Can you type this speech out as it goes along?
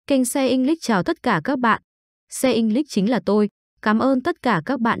Kênh Share English chào tất cả các bạn. Share English chính là tôi. Cảm ơn tất cả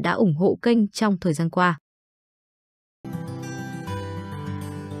các bạn đã ủng hộ kênh trong thời gian qua.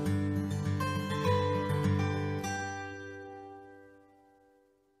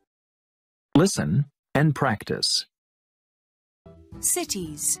 Listen and practice.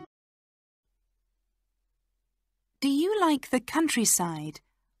 Cities. Do you like the countryside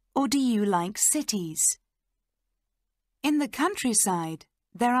or do you like cities? In the countryside,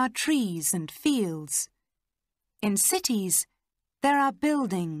 there are trees and fields. In cities, there are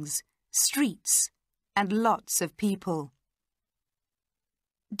buildings, streets, and lots of people.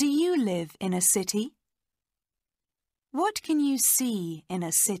 Do you live in a city? What can you see in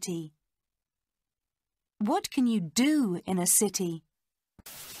a city? What can you do in a city?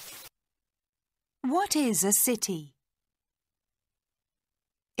 What is a city?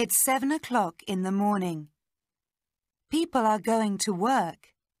 It's 7 o'clock in the morning. People are going to work.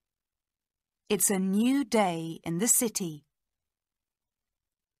 It's a new day in the city.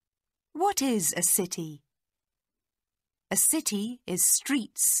 What is a city? A city is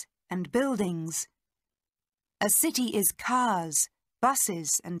streets and buildings. A city is cars,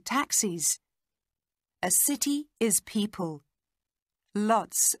 buses and taxis. A city is people.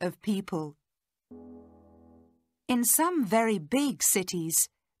 Lots of people. In some very big cities,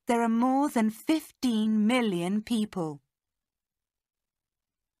 there are more than 15 million people.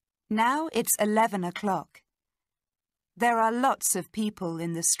 Now it's 11 o'clock. There are lots of people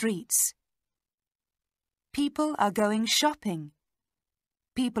in the streets. People are going shopping.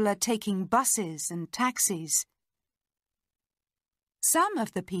 People are taking buses and taxis. Some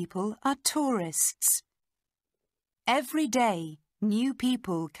of the people are tourists. Every day, new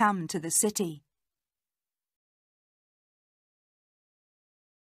people come to the city.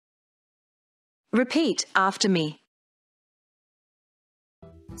 Repeat after me.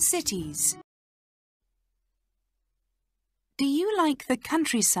 Cities. Do you like the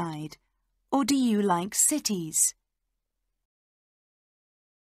countryside or do you like cities?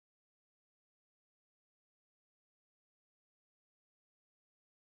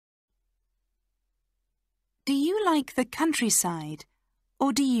 Do you like the countryside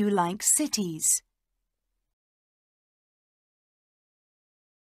or do you like cities?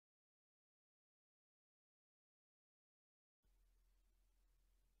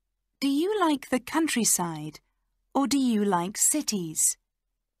 Do you like the countryside or do you like cities?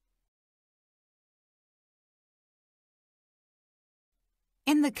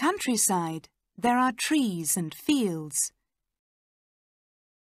 In the countryside, there are trees and fields.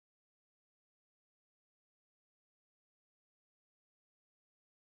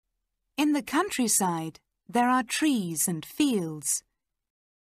 In the countryside, there are trees and fields.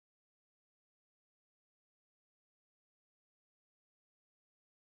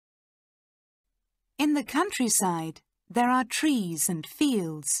 In the countryside, there are trees and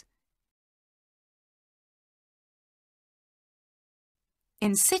fields.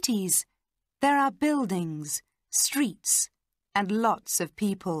 In cities, there are buildings, streets, and lots of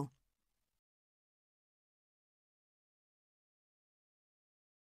people.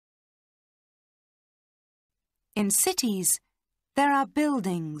 In cities, there are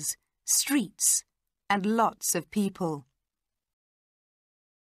buildings, streets, and lots of people.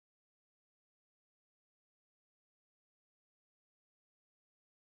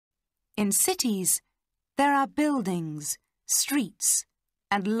 In cities, there are buildings, streets,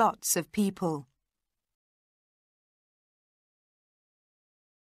 and lots of people.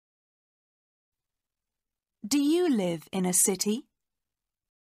 Do you live in a city?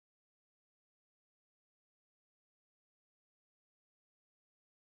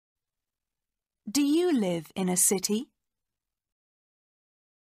 Do you live in a city?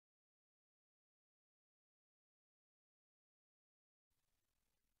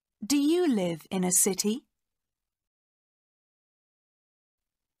 Do you live in a city?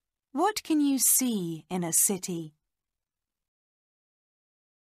 What can you see in a city?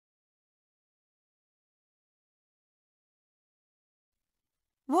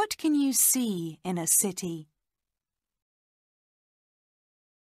 What can you see in a city?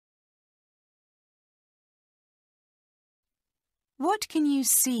 What can you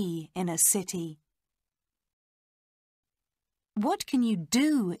see in a city? What can you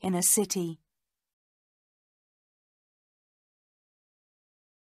do in a city?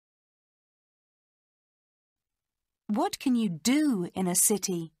 What can you do in a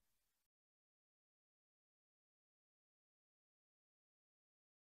city?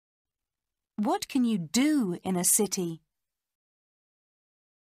 What can you do in a city?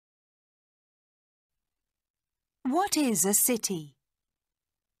 What is a city?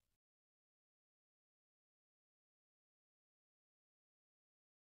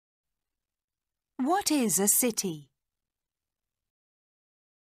 What is a city?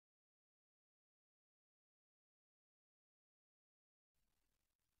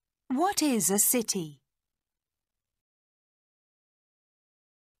 What is a city?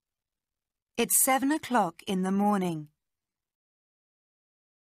 It's 7 o'clock in the morning.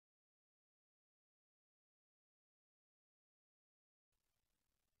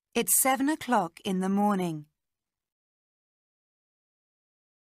 It's 7 o'clock in the morning.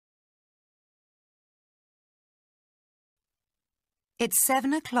 It's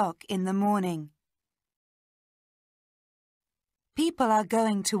 7 o'clock in the morning. People are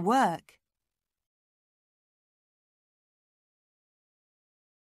going to work.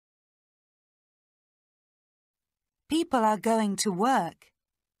 People are going to work.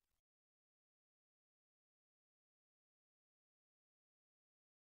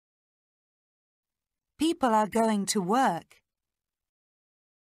 People are going to work.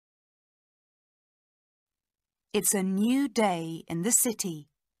 It's a new day in the city.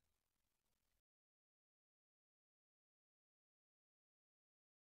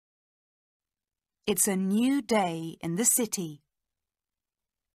 It's a new day in the city.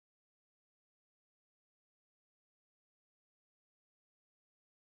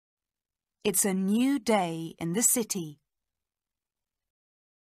 It's a new day in the city.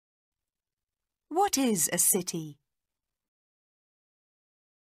 What is a city?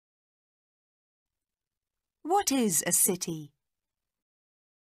 What is a city?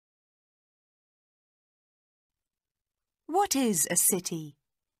 What is a city?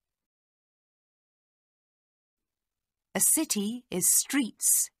 A city is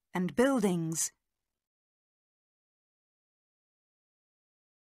streets and buildings.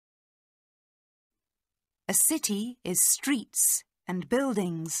 A city is streets and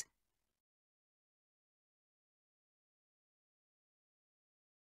buildings.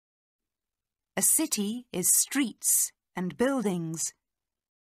 A city is streets and buildings.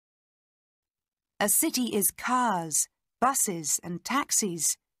 A city is cars, buses and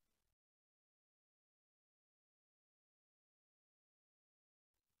taxis.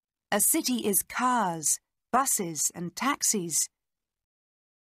 A city is cars, buses and taxis.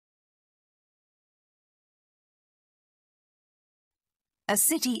 A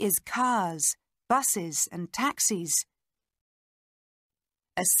city is cars, buses and taxis.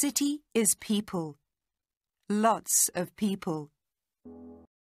 A city is people. Lots of people.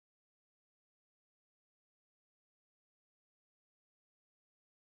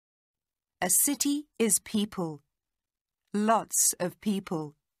 A city is people. Lots of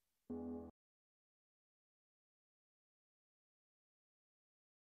people.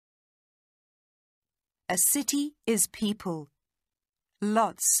 A city is people.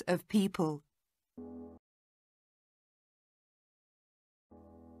 Lots of people.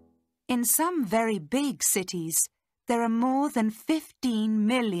 In some very big cities, there are more than 15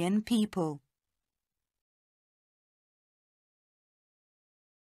 million people.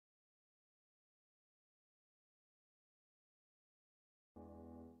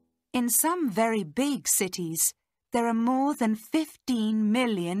 In some very big cities, there are more than 15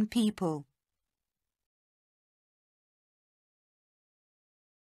 million people.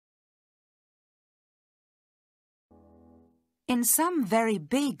 In some very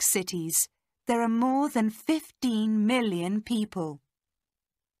big cities, there are more than 15 million people.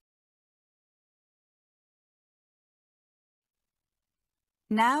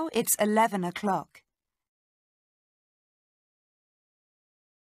 Now it's 11 o'clock.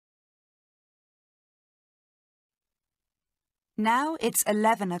 Now it's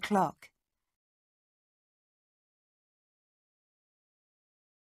 11 o'clock.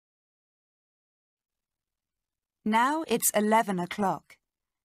 Now it's 11 o'clock.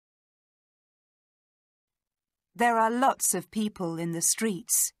 There are lots of people in the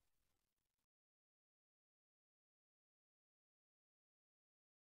streets.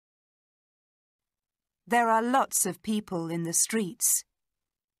 There are lots of people in the streets.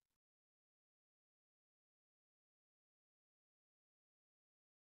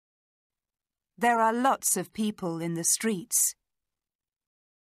 There are lots of people in the streets.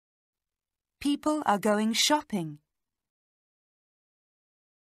 People are going shopping.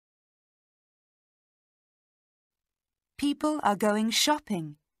 People are going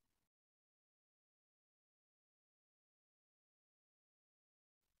shopping.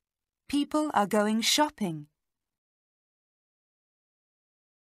 People are going shopping.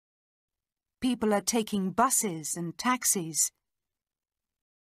 People are taking buses and taxis.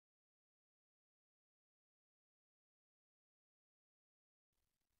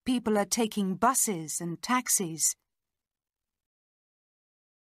 People are taking buses and taxis.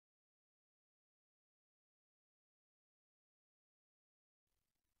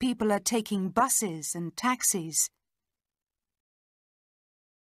 People are taking buses and taxis.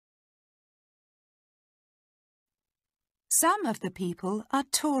 Some of the people are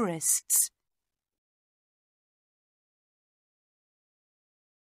tourists.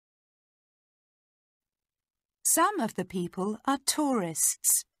 Some of the people are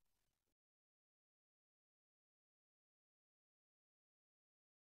tourists.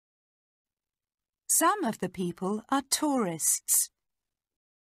 Some of the people are tourists.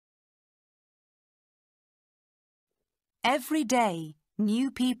 Every day,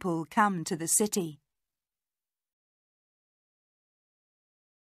 new people come to the city.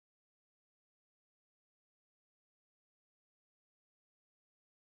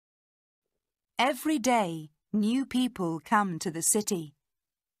 Every day, new people come to the city.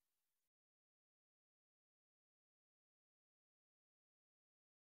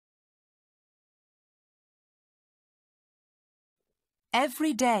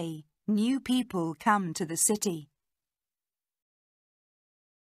 Every day, new people come to the city.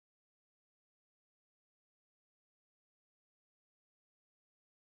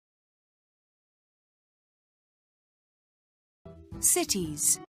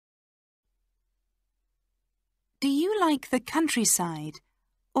 Cities. Do you like the countryside,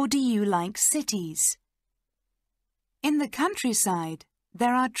 or do you like cities? In the countryside,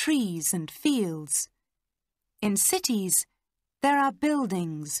 there are trees and fields. In cities, there are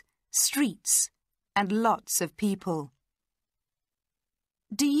buildings, streets, and lots of people.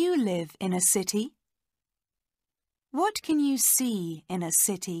 Do you live in a city? What can you see in a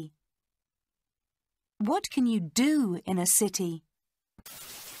city? What can you do in a city?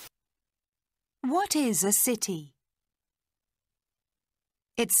 What is a city?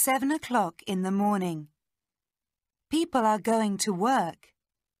 It's 7 o'clock in the morning. People are going to work.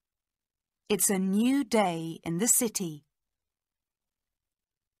 It's a new day in the city.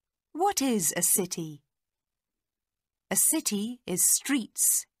 What is a city? A city is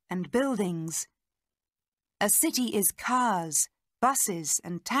streets and buildings. A city is cars, buses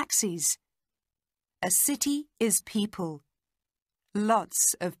and taxis. A city is people.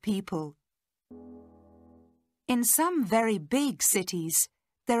 Lots of people. In some very big cities,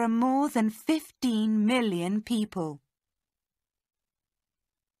 there are more than 15 million people.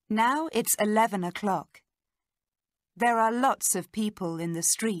 Now it's 11 o'clock. There are lots of people in the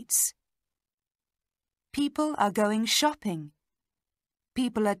streets. People are going shopping.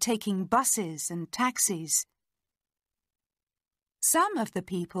 People are taking buses and taxis. Some of the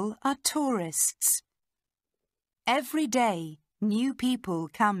people are tourists. Every day, new people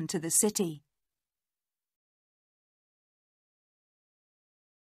come to the city.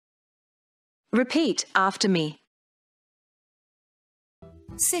 Repeat after me.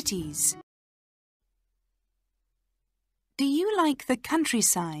 Cities. Do you like the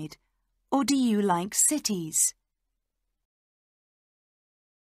countryside, or do you like cities?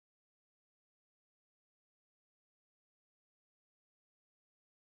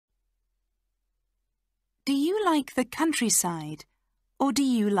 Do you like the countryside, or do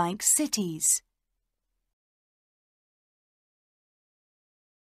you like cities?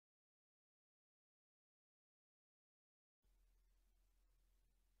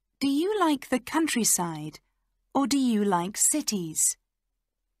 Do you like the countryside, or do you like cities?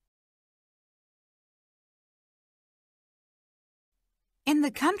 In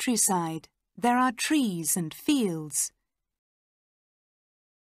the countryside, there are trees and fields.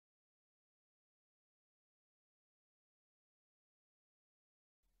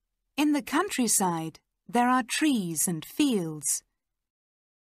 In the countryside, there are trees and fields.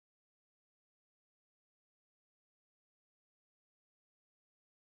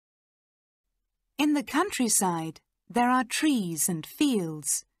 In the countryside, there are trees and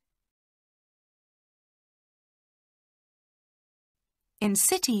fields. In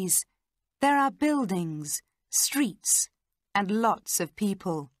cities, there are buildings, streets, and lots of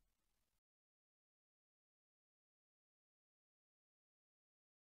people.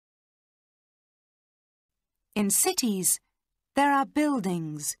 In cities, there are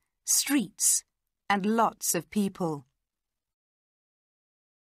buildings, streets, and lots of people.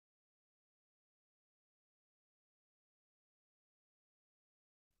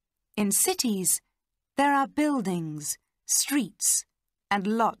 In cities, there are buildings, streets, and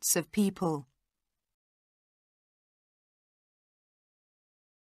lots of people.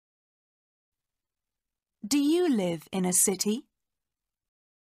 Do you live in a city?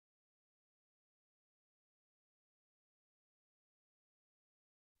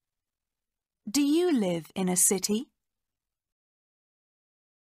 Do you live in a city?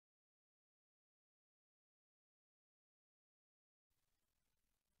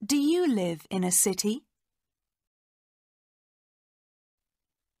 Do you live in a city?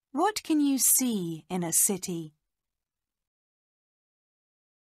 What can you see in a city?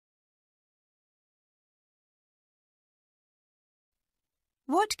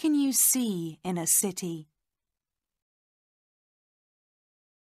 What can you see in a city?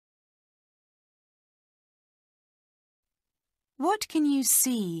 What can you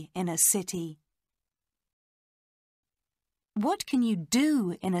see in a city? What can you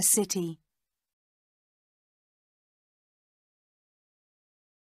do in a city?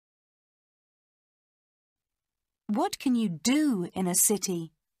 What can you do in a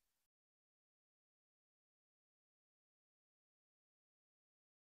city?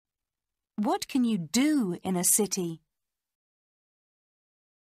 What can you do in a city?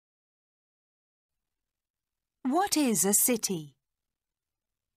 What is a city?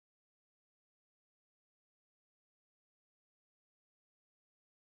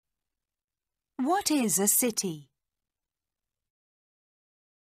 What is a city?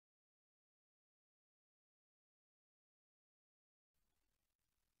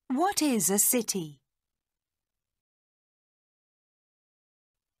 What is a city?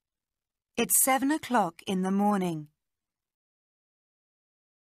 It's 7 o'clock in the morning.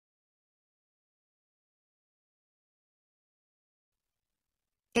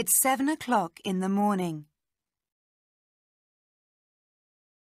 It's 7 o'clock in the morning.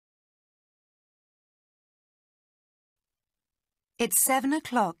 It's 7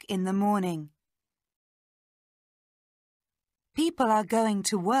 o'clock in the morning. People are going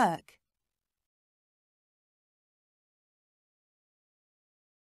to work.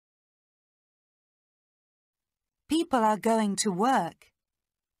 People are going to work.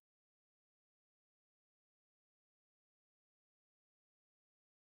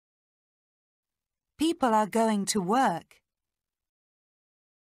 People are going to work.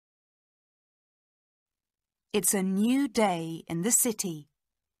 It's a new day in the city.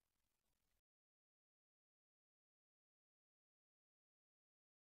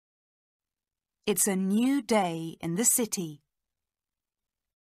 It's a new day in the city.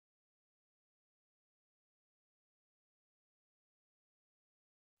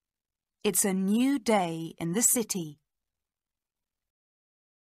 It's a new day in the city.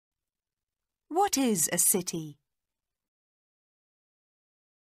 What is a city?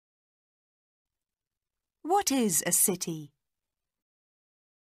 What is a city?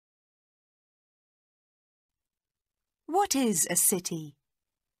 What is a city?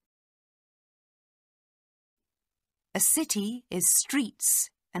 A city is streets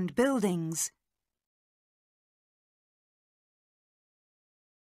and buildings.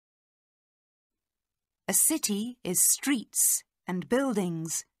 A city is streets and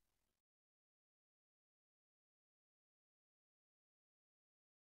buildings.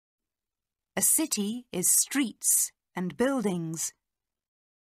 A city is streets and buildings.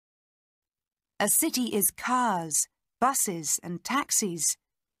 A city is cars, buses and taxis.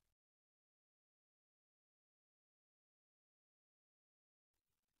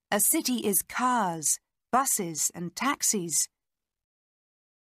 A city is cars, buses and taxis.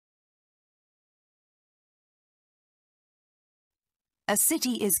 A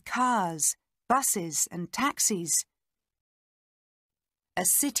city is cars, buses and taxis. A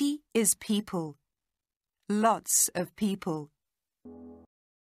city is people. Lots of people.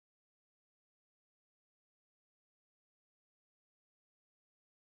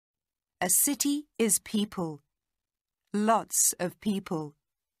 A city is people. Lots of people.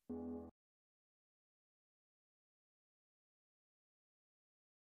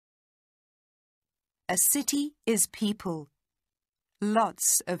 A city is people.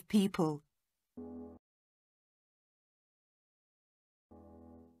 Lots of people.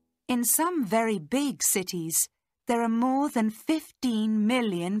 In some very big cities, there are more than 15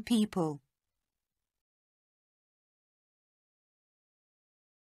 million people.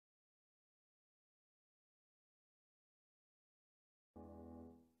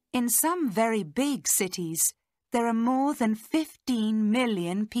 In some very big cities, there are more than 15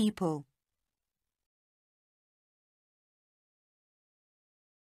 million people.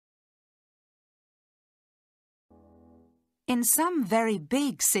 In some very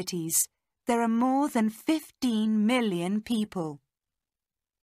big cities, there are more than 15 million people.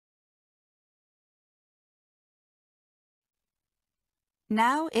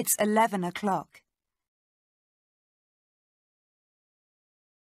 Now it's 11 o'clock.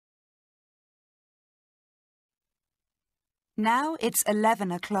 Now it's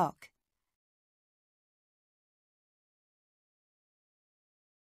 11 o'clock.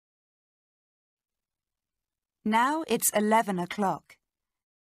 Now it's 11 o'clock.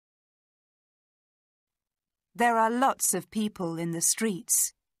 There are lots of people in the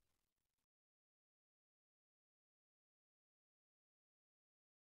streets.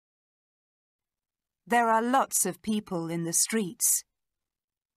 There are lots of people in the streets.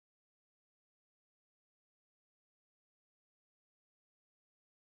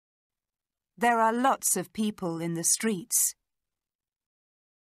 There are lots of people in the streets.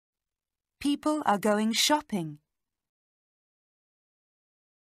 People are going shopping.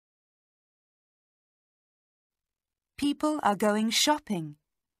 People are going shopping.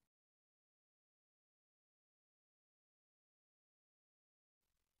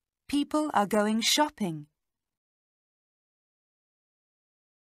 People are going shopping.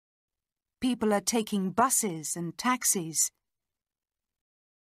 People are taking buses and taxis.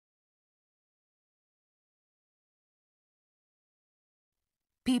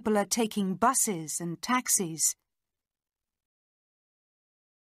 People are taking buses and taxis.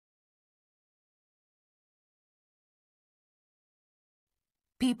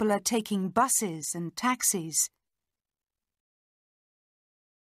 People are taking buses and taxis.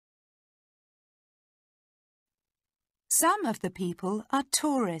 Some of the people are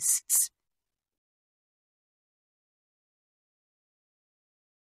tourists.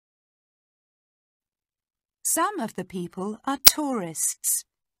 Some of the people are tourists.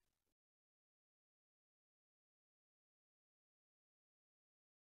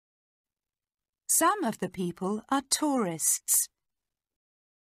 Some of the people are tourists.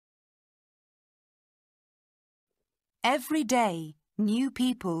 Every day, new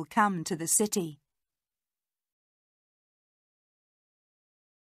people come to the city.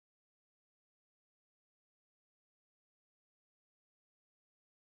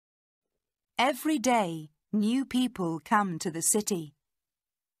 Every day, new people come to the city.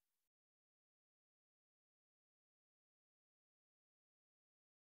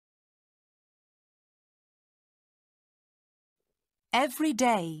 Every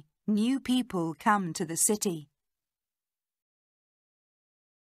day, new people come to the city.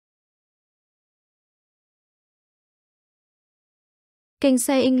 Kênh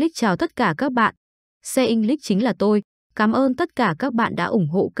Share English chào tất cả các bạn. Share English chính là tôi. Cảm ơn tất cả các bạn đã ủng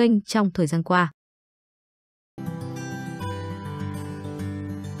hộ kênh trong thời gian qua.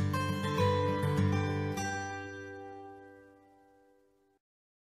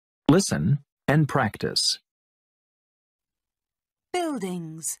 Listen and practice.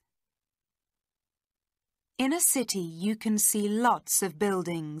 Buildings. In a city, you can see lots of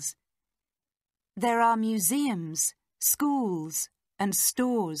buildings. There are museums, schools, and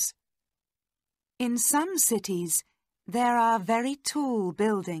stores. In some cities, there are very tall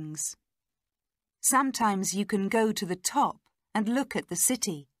buildings. Sometimes you can go to the top and look at the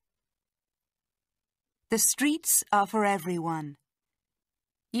city. The streets are for everyone.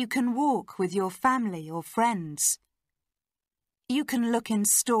 You can walk with your family or friends. You can look in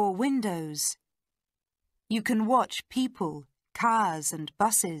store windows. You can watch people, cars and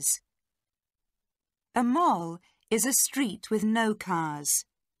buses. A mall is a street with no cars.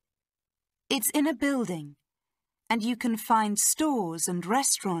 It's in a building, and you can find stores and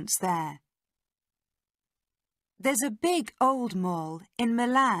restaurants there. There's a big old mall in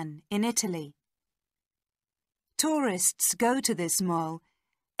Milan, in Italy. Tourists go to this mall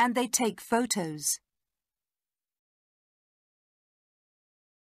and they take photos.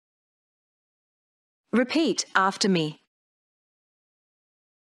 Repeat after me.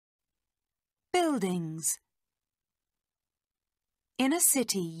 Buildings. In a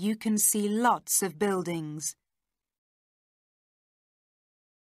city, you can see lots of buildings.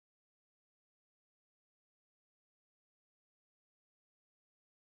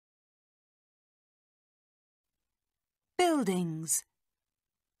 Buildings.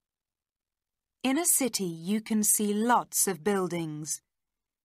 In a city, you can see lots of buildings.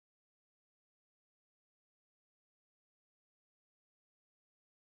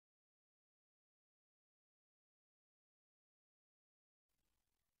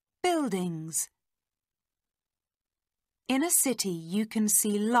 Buildings. In a city, you can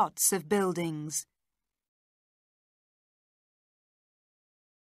see lots of buildings.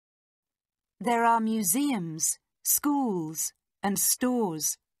 There are museums, schools, and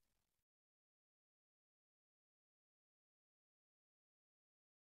stores.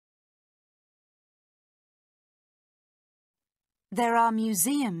 There are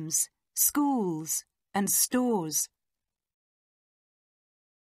museums, schools, and stores.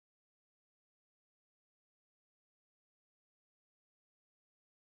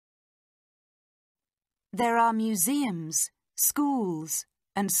 There are museums, schools,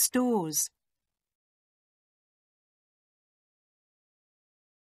 and stores.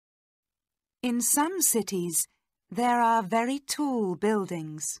 In some cities, there are very tall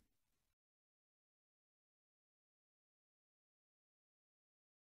buildings.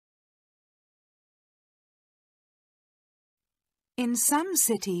 In some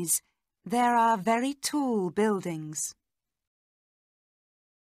cities, there are very tall buildings.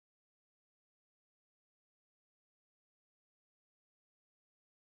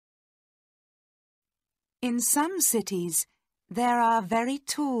 In some cities, there are very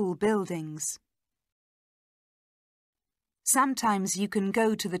tall buildings. Sometimes you can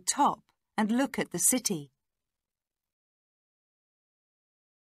go to the top and look at the city.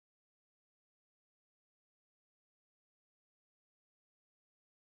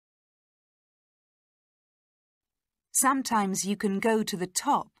 Sometimes you can go to the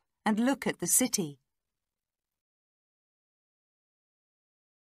top and look at the city.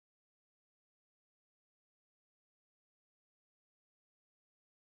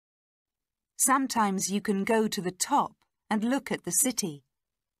 Sometimes you can go to the top and look at the city.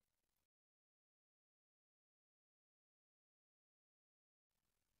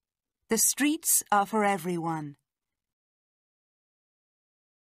 The streets are for everyone.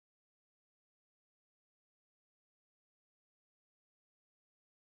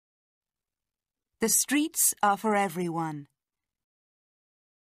 The streets are for everyone.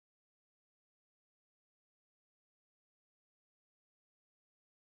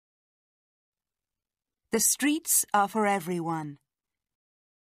 The streets are for everyone.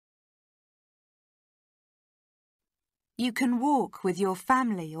 You can walk with your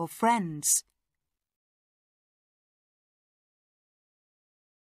family or friends.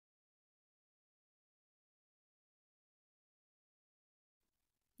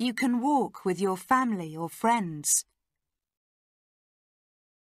 You can walk with your family or friends.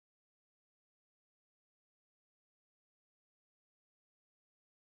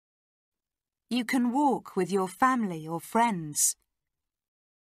 You can walk with your family or friends.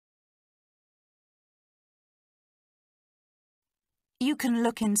 You can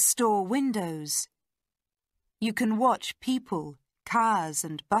look in store windows. You can watch people, cars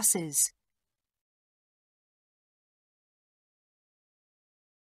and buses.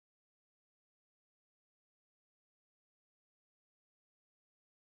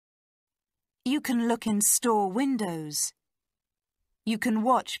 You can look in store windows. You can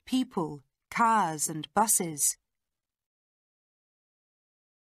watch people, cars and buses.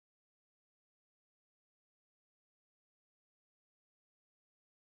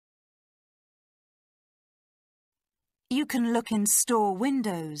 You can look in store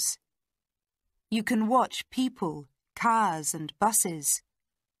windows. You can watch people, cars and buses.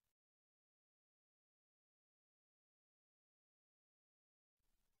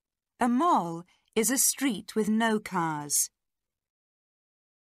 A mall is a street with no cars.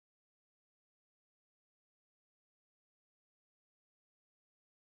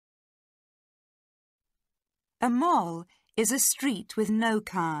 A mall is a street with no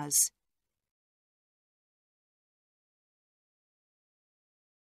cars.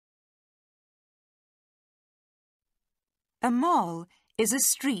 A mall is a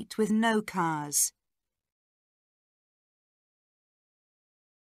street with no cars.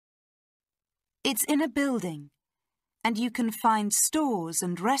 It's in a building, and you can find stores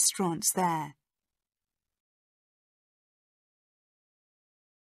and restaurants there.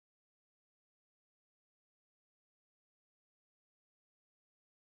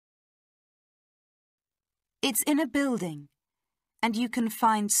 It's in a building, and you can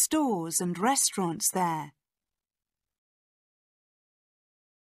find stores and restaurants there.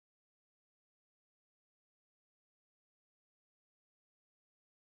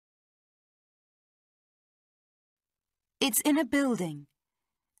 It's in a building,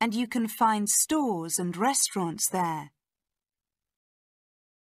 and you can find stores and restaurants there.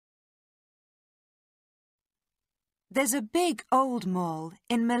 There's a big old mall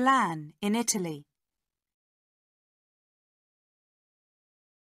in Milan, in Italy.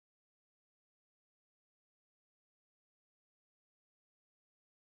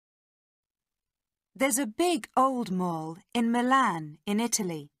 There's a big old mall in Milan, in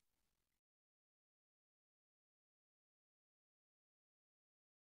Italy.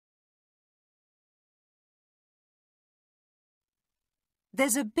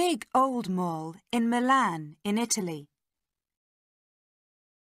 There's a big old mall in Milan, in Italy.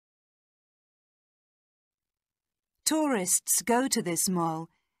 Tourists go to this mall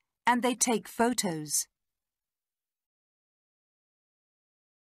and they take photos.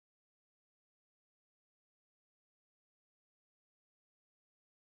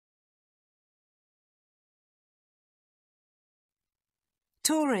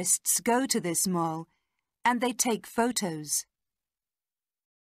 Tourists go to this mall and they take photos.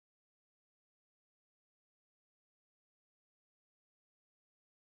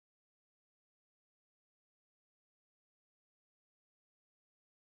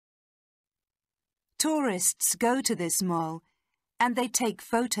 Tourists go to this mall and they take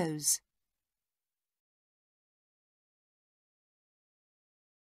photos.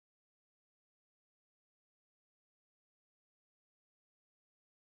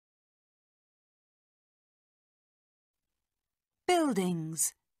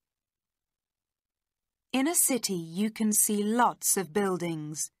 Buildings. In a city you can see lots of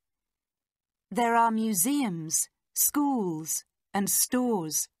buildings. There are museums, schools, and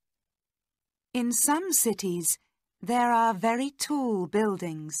stores. In some cities, there are very tall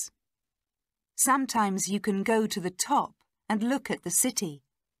buildings. Sometimes you can go to the top and look at the city.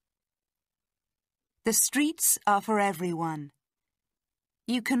 The streets are for everyone.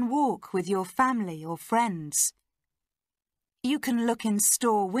 You can walk with your family or friends. You can look in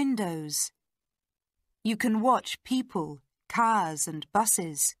store windows. You can watch people, cars and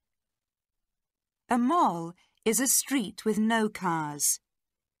buses. A mall is a street with no cars.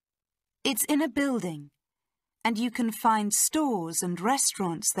 It's in a building, and you can find stores and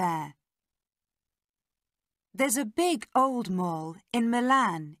restaurants there. There's a big old mall in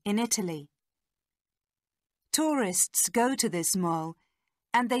Milan, in Italy. Tourists go to this mall,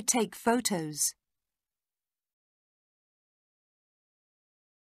 and they take photos.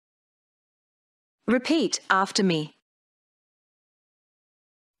 Repeat after me.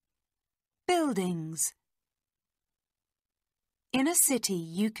 Buildings. In a city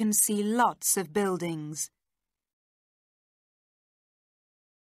you can see lots of buildings.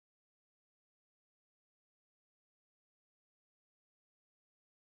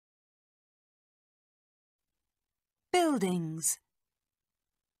 Buildings.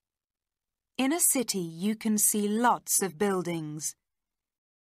 In a city you can see lots of buildings.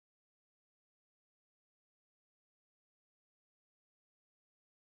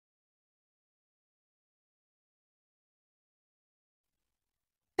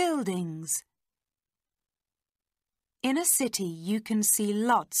 Buildings. In a city you can see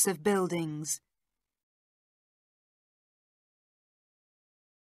lots of buildings.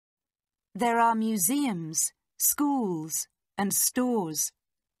 There are museums, schools, and stores.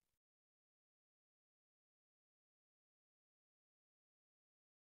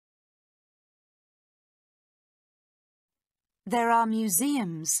 There are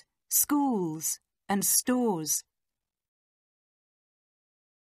museums, schools, and stores.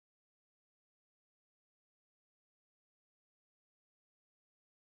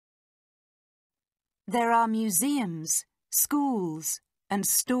 There are museums, schools, and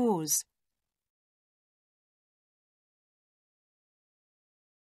stores.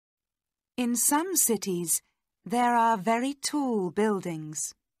 In some cities, there are very tall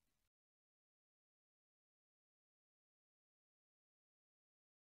buildings.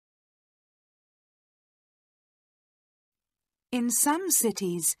 In some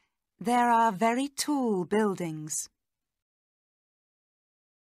cities, there are very tall buildings.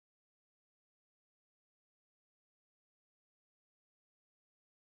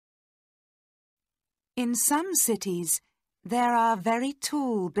 In some cities, there are very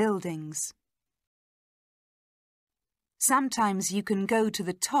tall buildings. Sometimes you can go to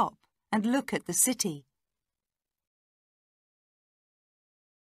the top and look at the city.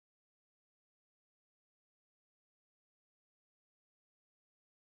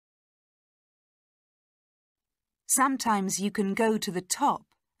 Sometimes you can go to the top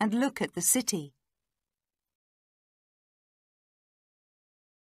and look at the city.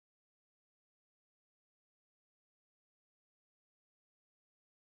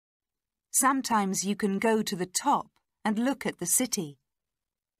 Sometimes you can go to the top and look at the city.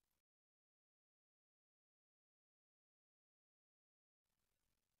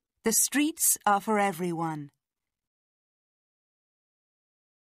 The streets are for everyone.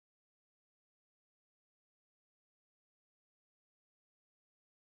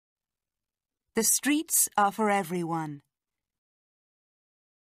 The streets are for everyone.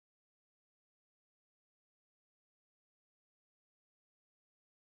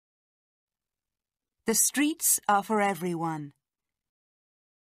 The streets are for everyone.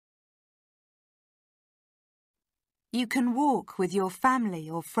 You can walk with your family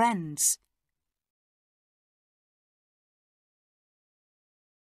or friends.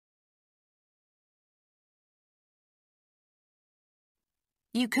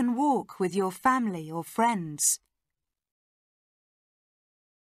 You can walk with your family or friends.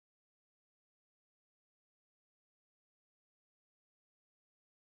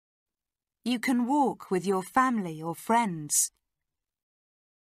 You can walk with your family or friends.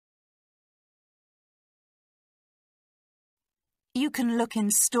 You can look in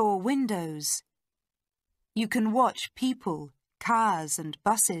store windows. You can watch people, cars and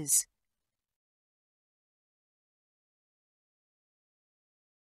buses.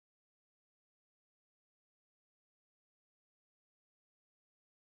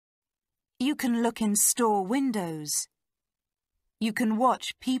 You can look in store windows. You can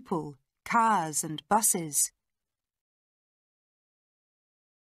watch people, cars and buses.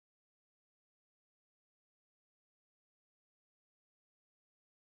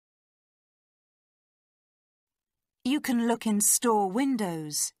 You can look in store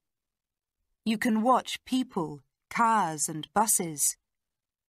windows. You can watch people, cars and buses.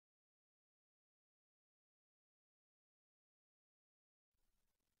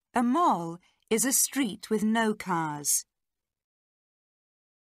 A mall is a street with no cars.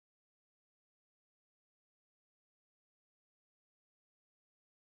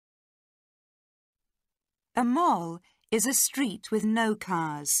 A mall is a street with no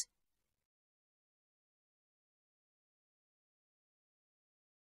cars.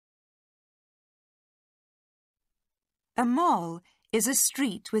 A mall is a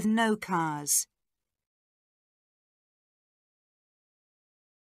street with no cars.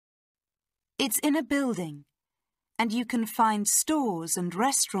 It's in a building, and you can find stores and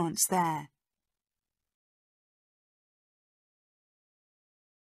restaurants there.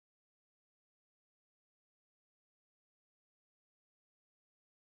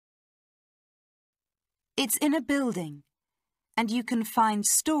 It's in a building, and you can find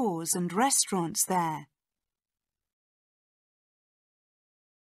stores and restaurants there.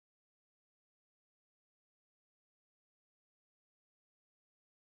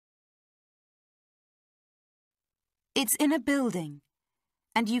 It's in a building,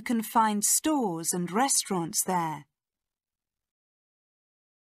 and you can find stores and restaurants there.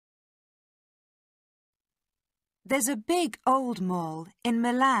 There's a big old mall in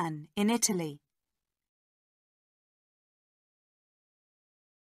Milan, in Italy.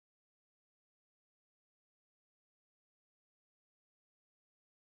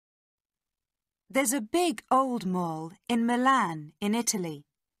 There's a big old mall in Milan, in Italy.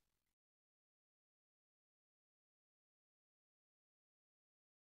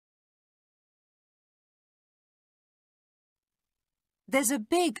 There's a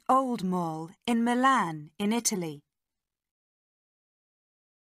big old mall in Milan, in Italy.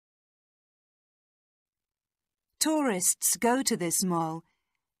 Tourists go to this mall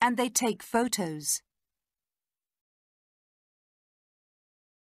and they take photos.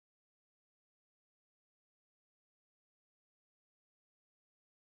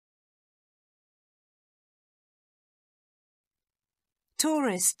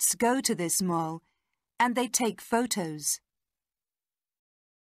 Tourists go to this mall and they take photos.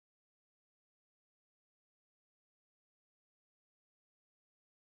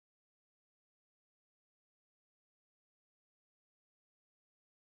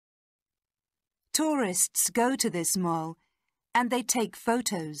 Tourists go to this mall and they take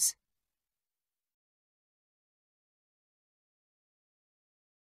photos.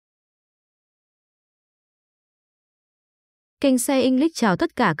 Kênh Share English chào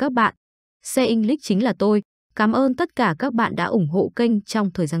tất cả các bạn. Share English chính là tôi. Cảm ơn tất cả các bạn đã ủng hộ kênh trong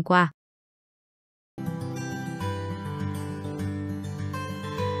thời gian qua.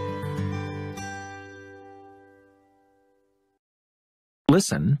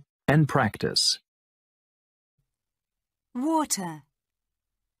 Listen and practice. Water.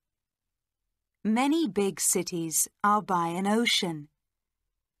 Many big cities are by an ocean.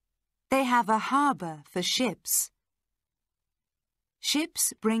 They have a harbour for ships.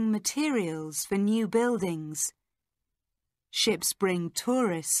 Ships bring materials for new buildings. Ships bring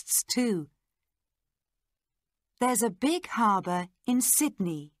tourists too. There's a big harbour in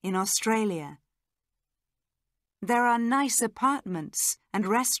Sydney, in Australia. There are nice apartments and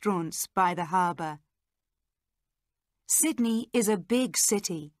restaurants by the harbour. Sydney is a big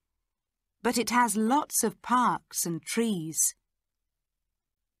city, but it has lots of parks and trees.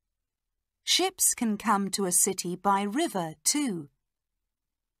 Ships can come to a city by river too.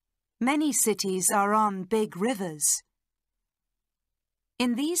 Many cities are on big rivers.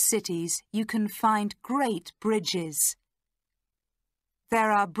 In these cities you can find great bridges.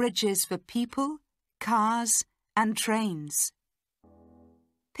 There are bridges for people, cars, and trains.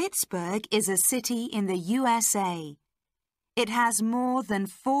 Pittsburgh is a city in the USA. It has more than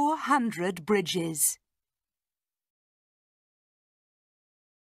 400 bridges.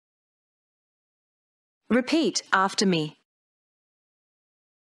 Repeat after me.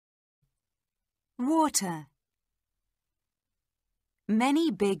 Water. Many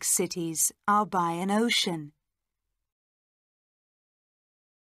big cities are by an ocean.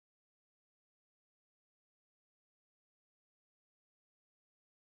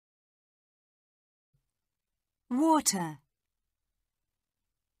 Water.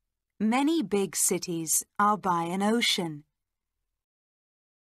 Many big cities are by an ocean.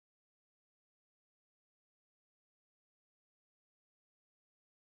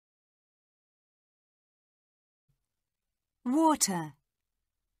 Water.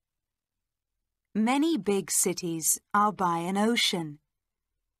 Many big cities are by an ocean.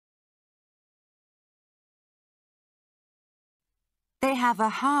 They have a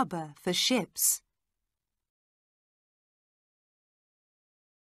harbour for ships.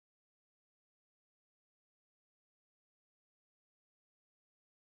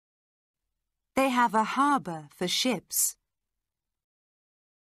 They have a harbour for ships.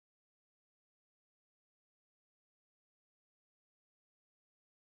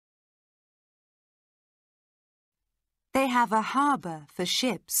 They have a harbour for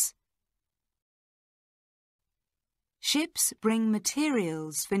ships. Ships bring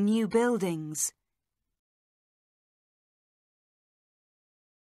materials for new buildings.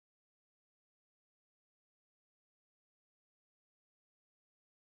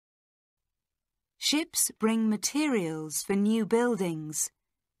 Ships bring materials for new buildings.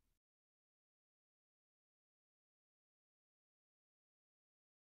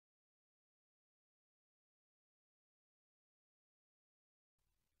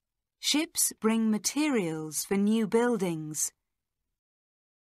 Ships bring materials for new buildings.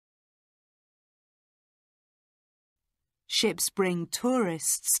 Ships bring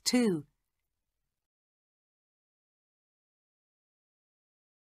tourists too.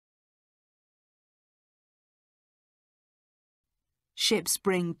 Ships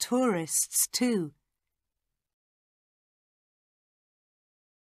bring tourists too.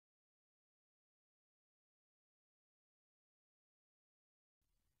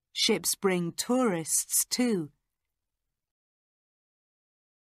 Ships bring tourists too.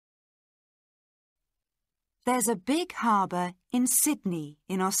 There's a big harbour in Sydney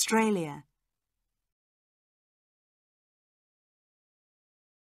in Australia.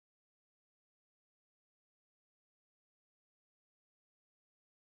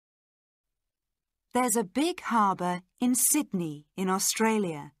 There's a big harbour in Sydney in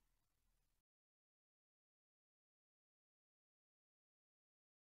Australia.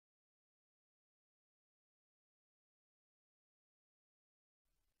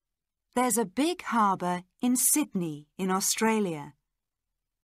 There's a big harbour in Sydney in Australia.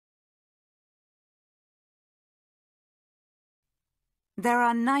 There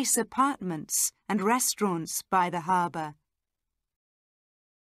are nice apartments and restaurants by the harbour.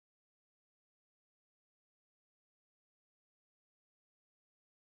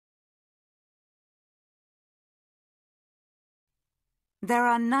 There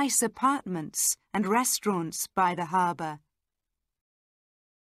are nice apartments and restaurants by the harbour.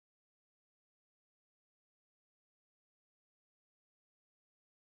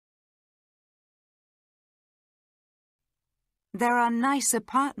 There are nice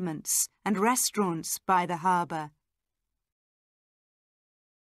apartments and restaurants by the harbour.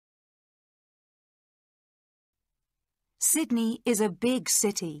 Sydney is a big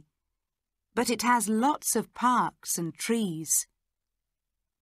city, but it has lots of parks and trees.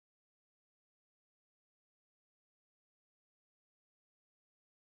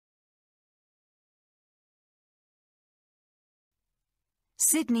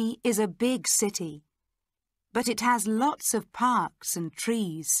 Sydney is a big city, but it has lots of parks and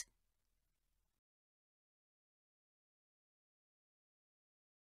trees.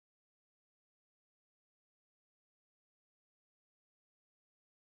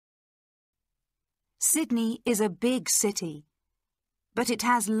 Sydney is a big city, but it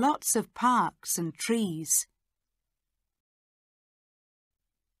has lots of parks and trees.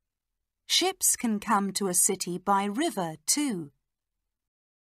 Ships can come to a city by river too.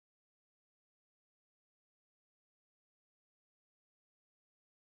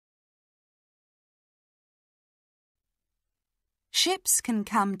 Ships can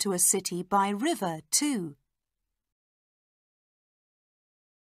come to a city by river too.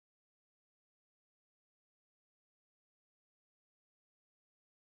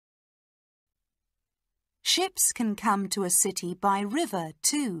 Ships can come to a city by river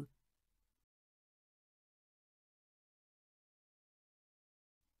too.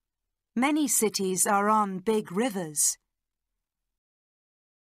 Many cities are on big rivers.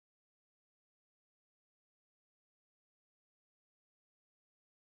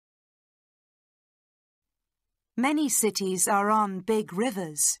 Many cities are on big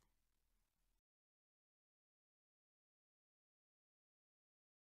rivers.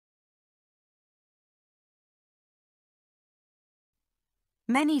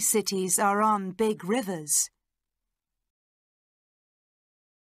 Many cities are on big rivers.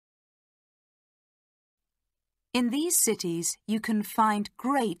 In these cities, you can find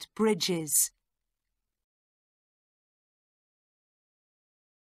great bridges.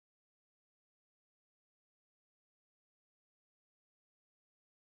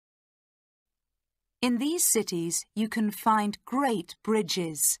 In these cities, you can find great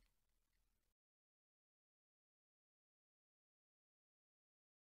bridges.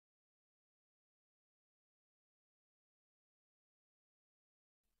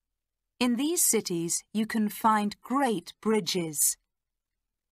 In these cities, you can find great bridges.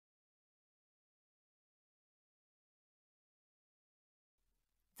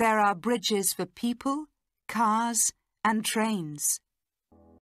 There are bridges for people, cars, and trains.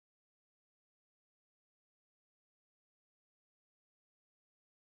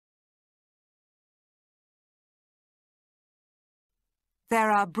 There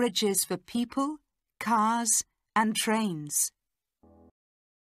are bridges for people, cars, and trains.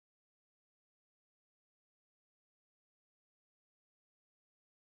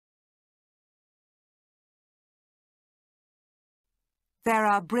 There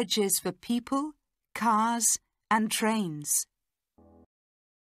are bridges for people, cars, and trains.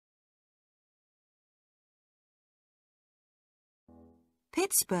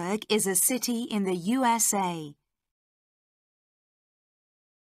 Pittsburgh is a city in the USA.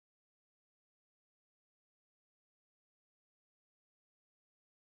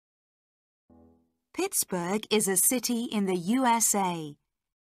 Pittsburgh is a city in the USA.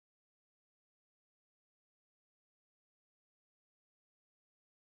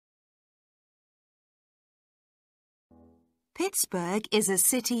 Pittsburgh is a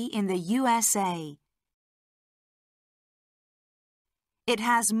city in the USA. It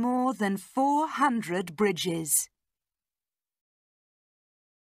has more than 400 bridges.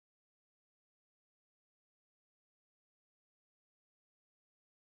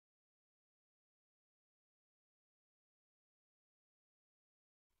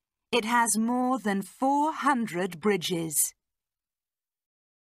 It has more than 400 bridges.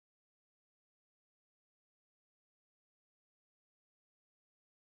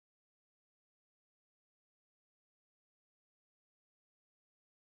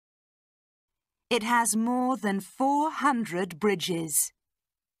 It has more than 400 bridges.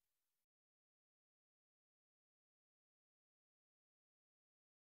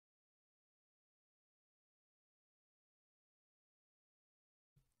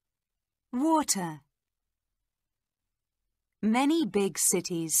 Water. Many big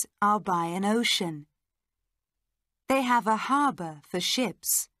cities are by an ocean. They have a harbour for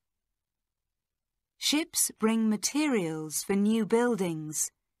ships. Ships bring materials for new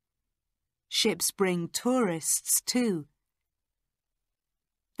buildings. Ships bring tourists too.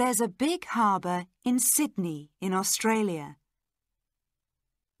 There's a big harbour in Sydney in Australia.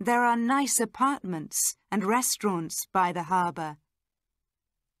 There are nice apartments and restaurants by the harbour.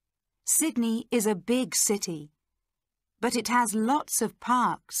 Sydney is a big city, but it has lots of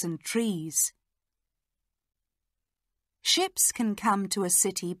parks and trees. Ships can come to a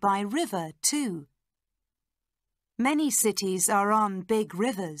city by river too. Many cities are on big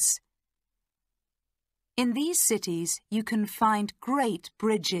rivers. In these cities, you can find great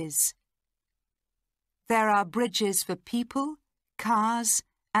bridges. There are bridges for people, cars,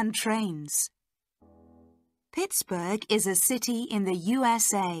 and trains. Pittsburgh is a city in the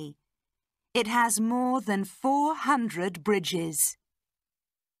USA. It has more than 400 bridges.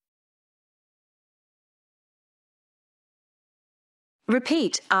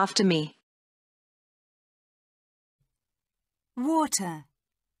 Repeat after me. Water.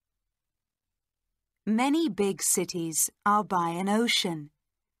 Many big cities are by an ocean.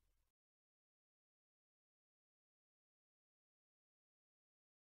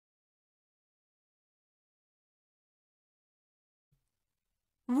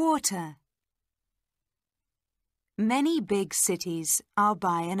 Water. Many big cities are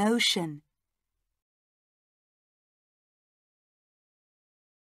by an ocean.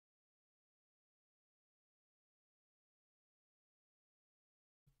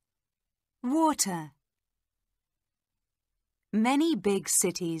 Water. Many big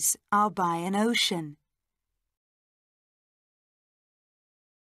cities are by an ocean.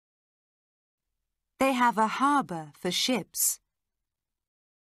 They have a harbour for ships.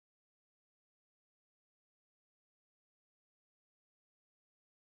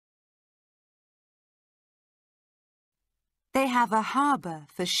 They have a harbour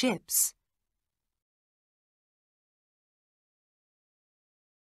for ships.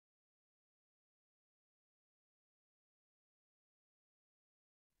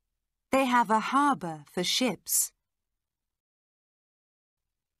 They have a harbour for ships.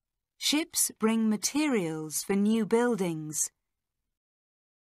 Ships bring materials for new buildings.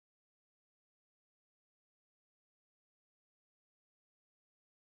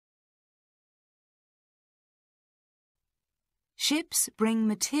 Ships bring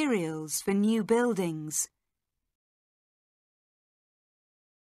materials for new buildings.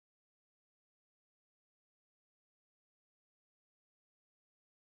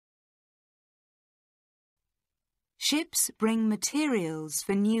 Ships bring materials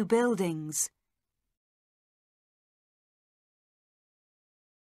for new buildings.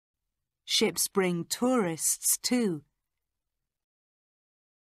 Ships bring tourists too.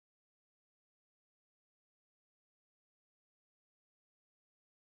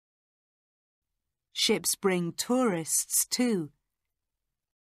 Ships bring tourists too.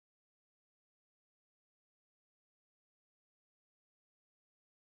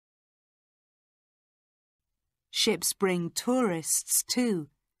 Ships bring tourists too.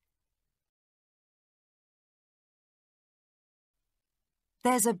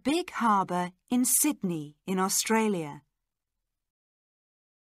 There's a big harbour in Sydney in Australia.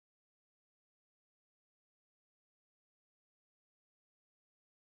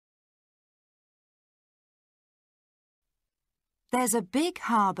 There's a big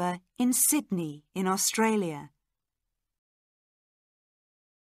harbour in Sydney in Australia.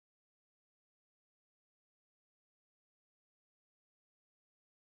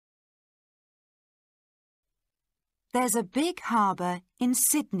 There's a big harbour in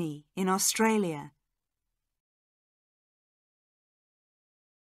Sydney in Australia.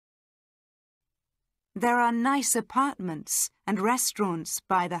 There are nice apartments and restaurants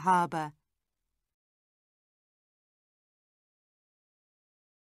by the harbour.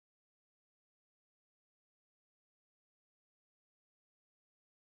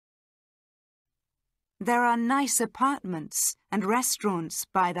 There are nice apartments and restaurants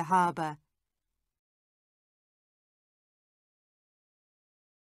by the harbour.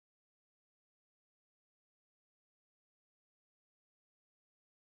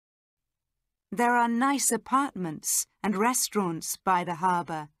 There are nice apartments and restaurants by the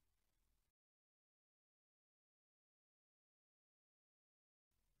harbour.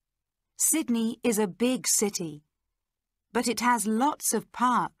 Sydney is a big city, but it has lots of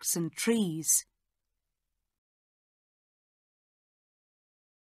parks and trees.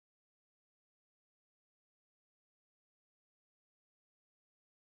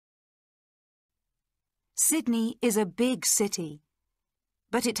 Sydney is a big city,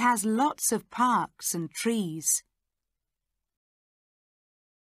 but it has lots of parks and trees.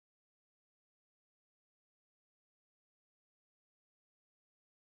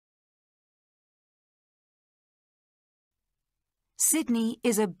 Sydney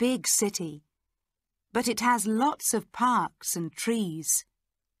is a big city, but it has lots of parks and trees.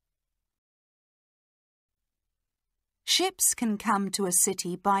 Ships can come to a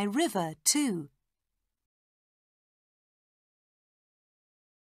city by river too.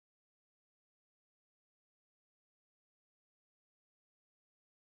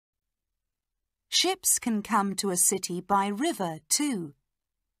 Ships can come to a city by river too.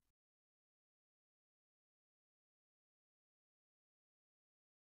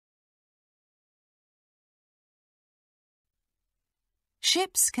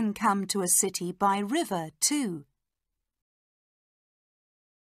 Ships can come to a city by river too.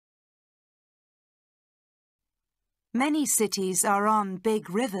 Many cities are on big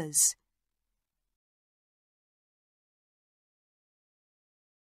rivers.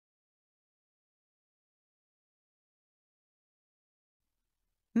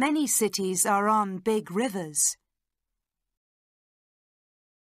 Many cities are on big rivers.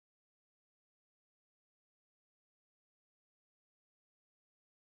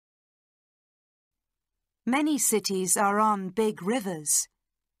 Many cities are on big rivers.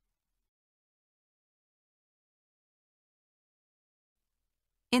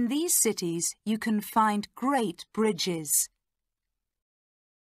 In these cities, you can find great bridges.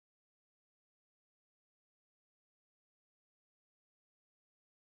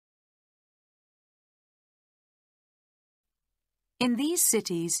 In these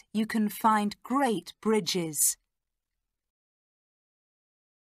cities, you can find great bridges.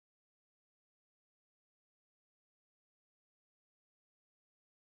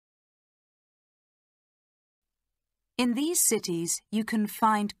 In these cities, you can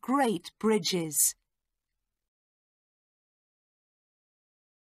find great bridges.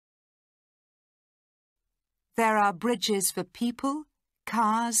 There are bridges for people,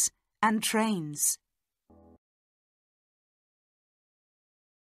 cars, and trains.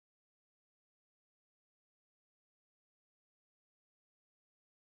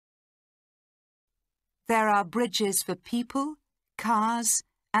 There are bridges for people, cars,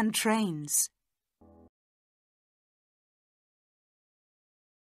 and trains.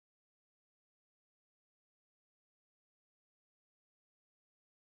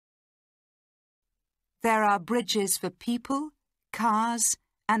 There are bridges for people, cars,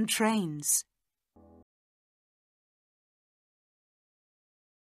 and trains.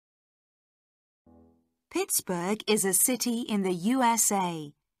 Pittsburgh is a city in the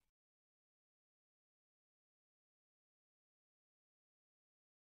USA.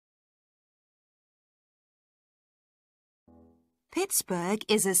 Pittsburgh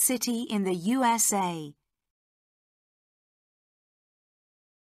is a city in the USA.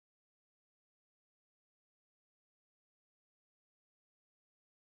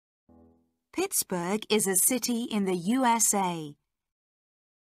 Pittsburgh is a city in the USA.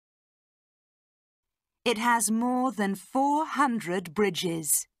 It has more than 400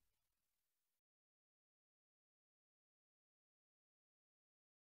 bridges.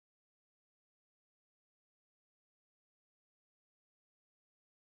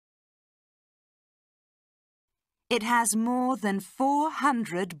 It has more than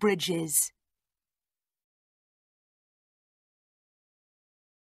 400 bridges.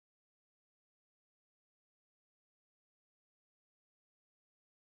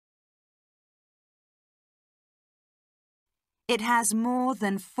 It has more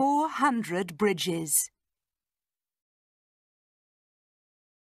than 400 bridges.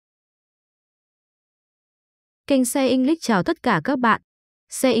 Kênh Share English chào tất cả các bạn.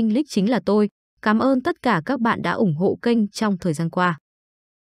 Share English chính là tôi. Cảm ơn tất cả các bạn đã ủng hộ kênh trong thời gian qua.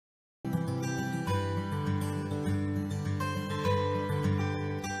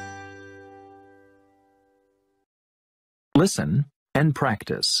 Listen and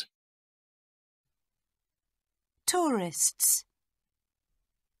practice. Tourists.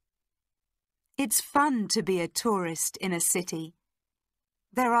 It's fun to be a tourist in a city.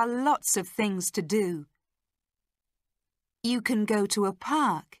 There are lots of things to do. You can go to a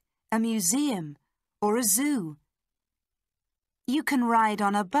park, a museum, or a zoo. You can ride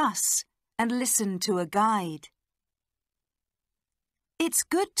on a bus and listen to a guide. It's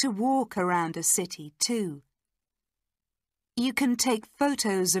good to walk around a city too. You can take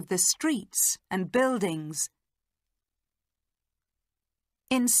photos of the streets and buildings.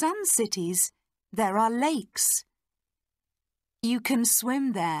 In some cities, there are lakes. You can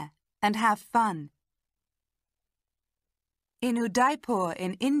swim there and have fun. In Udaipur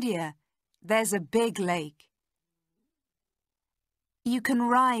in India, there's a big lake. You can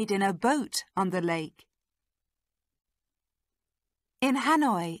ride in a boat on the lake. In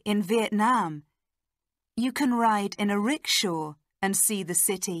Hanoi in Vietnam, you can ride in a rickshaw and see the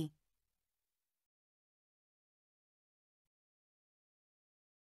city.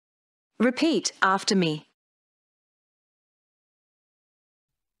 Repeat after me.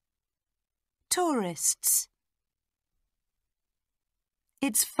 Tourists.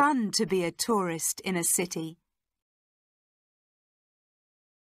 It's fun to be a tourist in a city.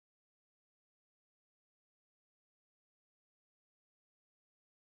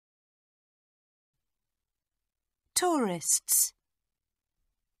 Tourists.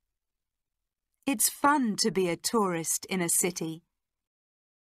 It's fun to be a tourist in a city.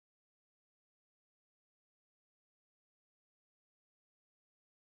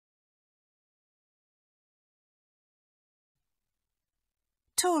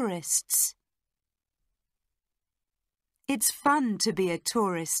 Tourists. It's fun to be a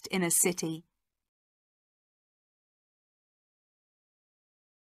tourist in a city.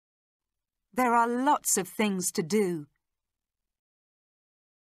 There are lots of things to do.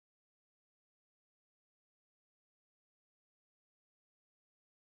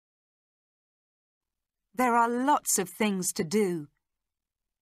 There are lots of things to do.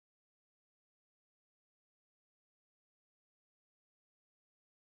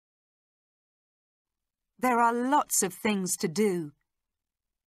 There are lots of things to do.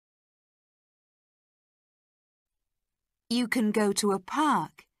 You can go to a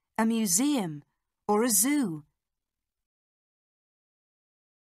park, a museum, or a zoo.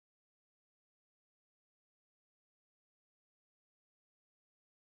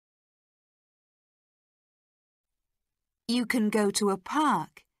 You can go to a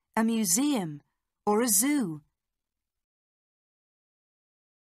park, a museum, or a zoo.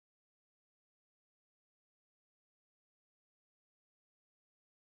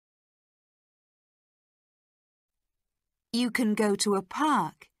 You can go to a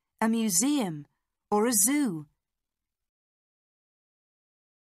park, a museum, or a zoo.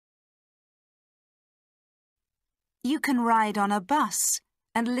 You can ride on a bus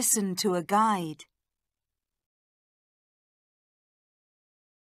and listen to a guide.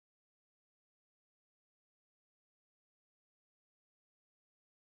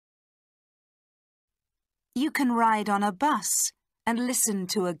 You can ride on a bus and listen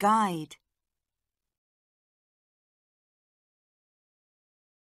to a guide.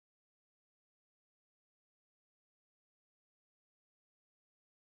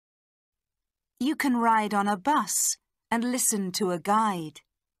 You can ride on a bus and listen to a guide.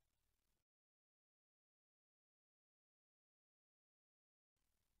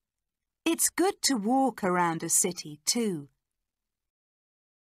 It's good to walk around a city too.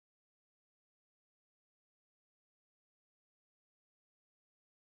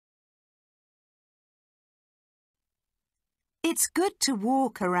 It's good to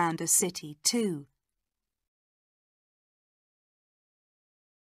walk around a city too.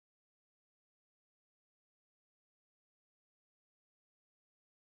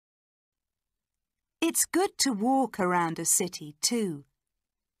 It's good to walk around a city too.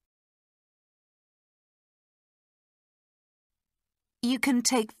 You can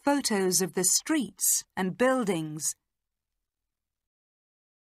take photos of the streets and buildings.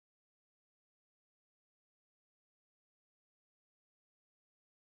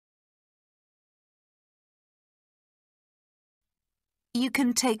 You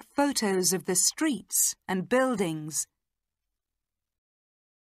can take photos of the streets and buildings.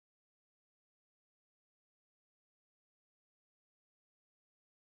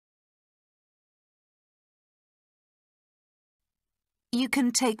 You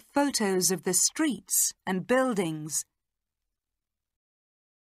can take photos of the streets and buildings.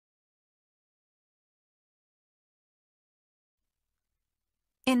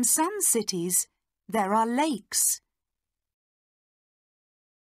 In some cities, there are lakes.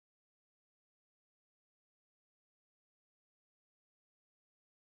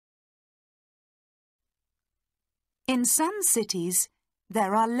 In some cities,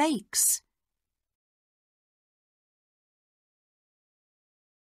 there are lakes.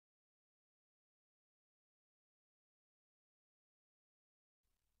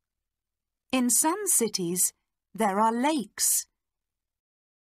 In some cities, there are lakes.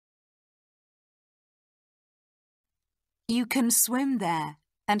 You can swim there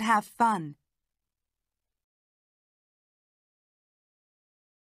and have fun.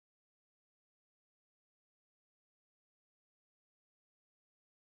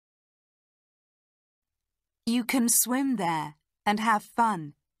 You can swim there and have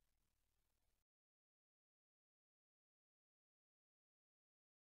fun.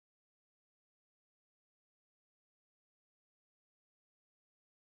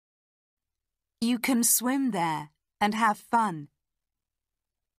 You can swim there and have fun.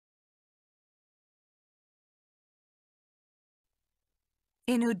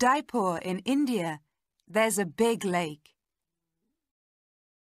 In Udaipur in India, there's a big lake.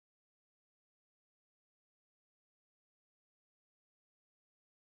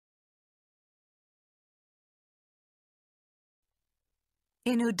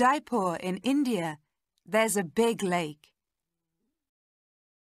 In Udaipur in India, there's a big lake.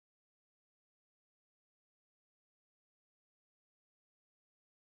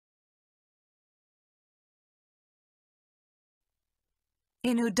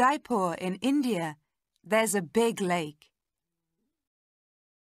 In Udaipur in India, there's a big lake.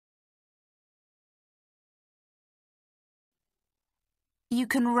 You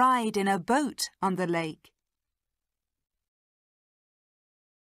can ride in a boat on the lake.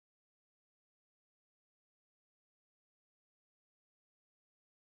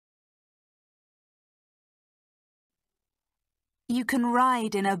 You can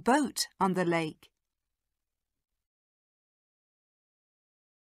ride in a boat on the lake.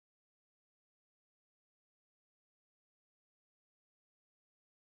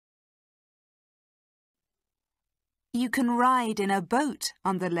 You can ride in a boat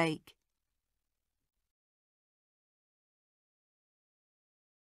on the lake.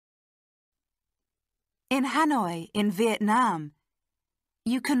 In Hanoi, in Vietnam,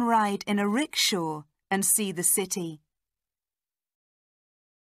 you can ride in a rickshaw and see the city.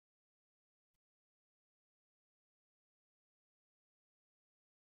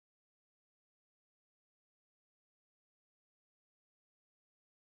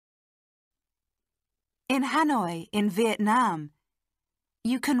 In Hanoi, in Vietnam,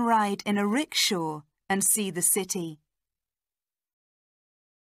 you can ride in a rickshaw and see the city.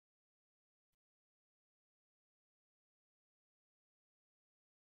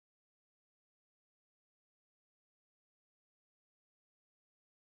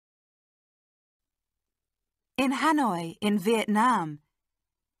 In Hanoi, in Vietnam,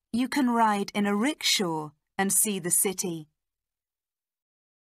 you can ride in a rickshaw and see the city.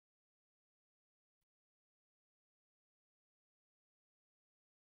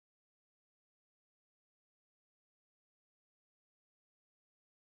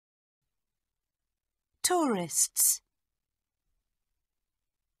 Tourists.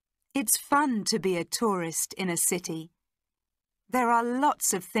 It's fun to be a tourist in a city. There are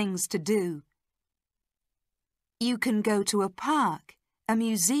lots of things to do. You can go to a park, a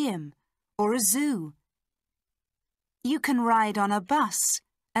museum, or a zoo. You can ride on a bus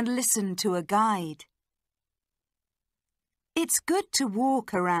and listen to a guide. It's good to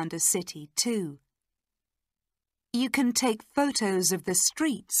walk around a city too. You can take photos of the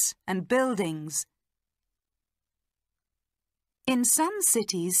streets and buildings. In some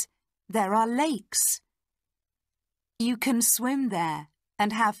cities, there are lakes. You can swim there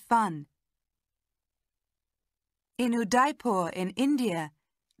and have fun. In Udaipur in India,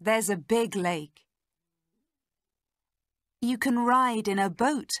 there's a big lake. You can ride in a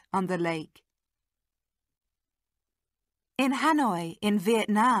boat on the lake. In Hanoi in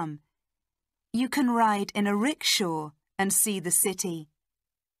Vietnam, you can ride in a rickshaw and see the city.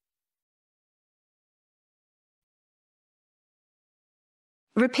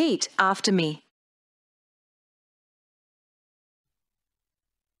 Repeat after me.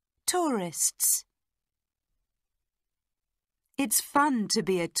 Tourists. It's fun to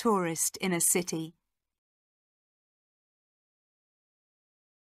be a tourist in a city.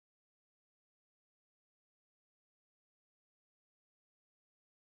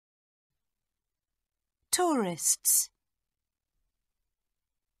 Tourists.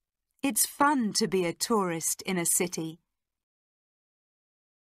 It's fun to be a tourist in a city.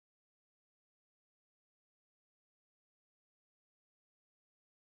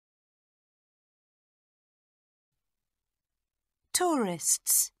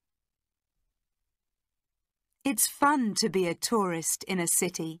 Tourists. It's fun to be a tourist in a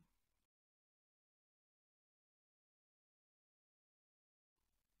city.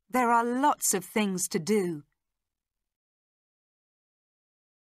 There are lots of things to do.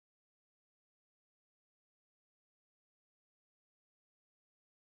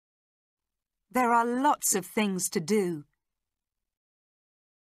 There are lots of things to do.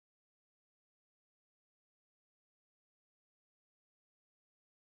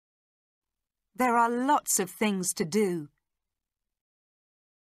 There are lots of things to do.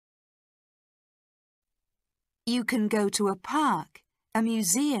 You can go to a park, a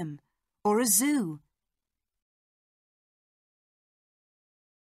museum, or a zoo.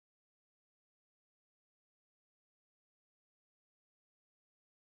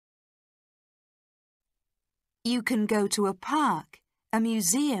 You can go to a park, a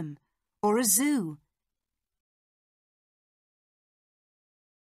museum, or a zoo.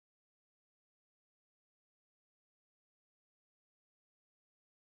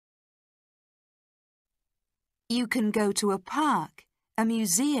 You can go to a park, a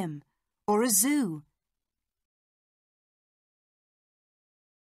museum, or a zoo.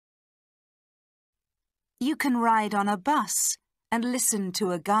 You can ride on a bus and listen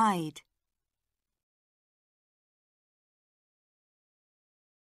to a guide.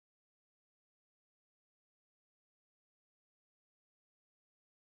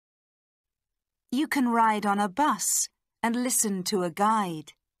 You can ride on a bus and listen to a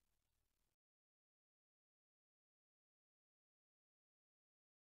guide.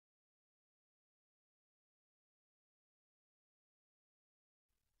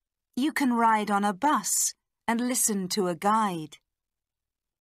 You can ride on a bus and listen to a guide.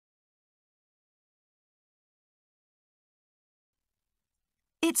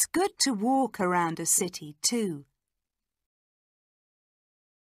 It's good to walk around a city too.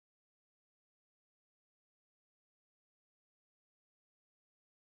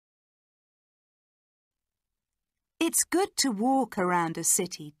 It's good to walk around a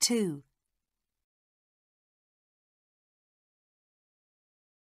city too.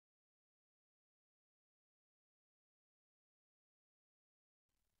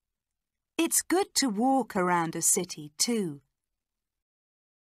 It's good to walk around a city too.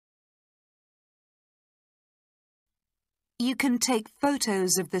 You can take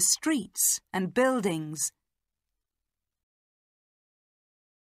photos of the streets and buildings.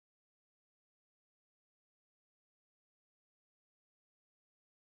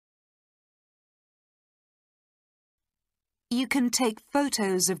 You can take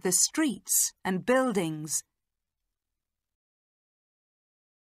photos of the streets and buildings.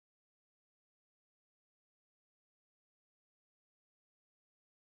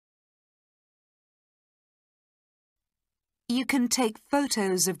 You can take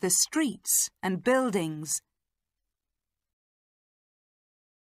photos of the streets and buildings.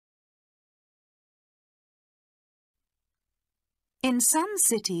 In some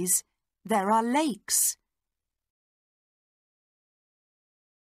cities, there are lakes.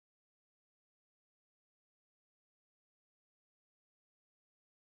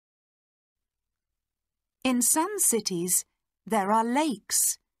 In some cities, there are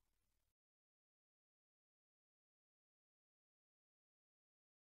lakes.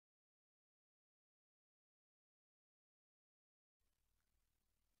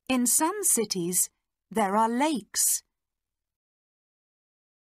 In some cities, there are lakes.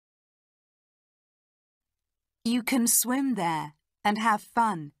 You can swim there and have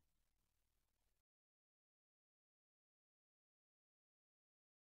fun.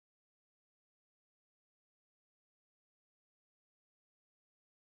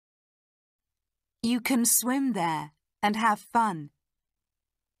 You can swim there and have fun.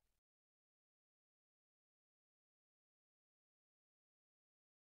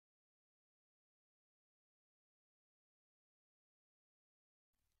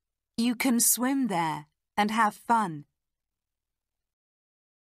 You can swim there and have fun.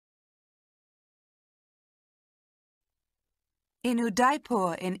 In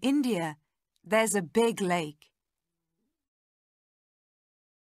Udaipur in India, there's a big lake.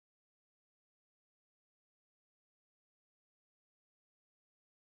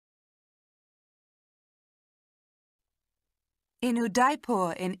 In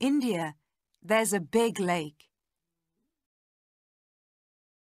Udaipur in India, there's a big lake.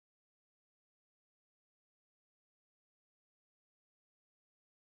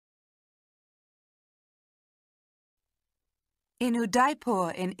 In Udaipur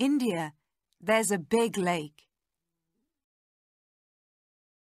in India, there's a big lake.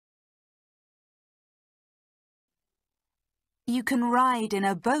 You can ride in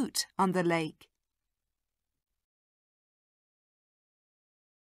a boat on the lake.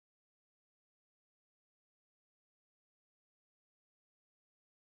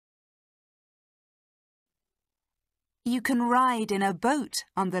 You can ride in a boat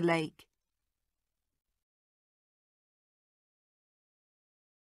on the lake.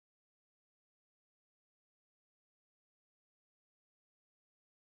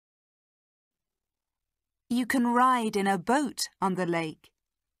 You can ride in a boat on the lake.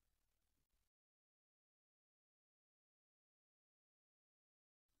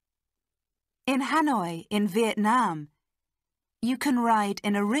 In Hanoi in Vietnam, you can ride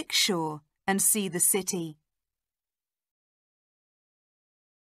in a rickshaw and see the city.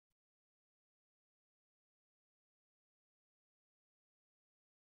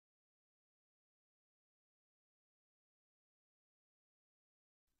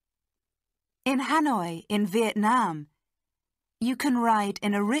 In Hanoi in Vietnam, you can ride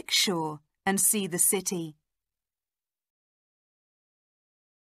in a rickshaw and see the city.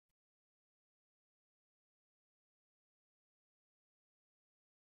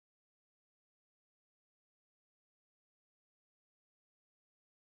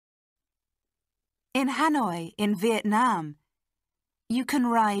 In Hanoi in Vietnam, you can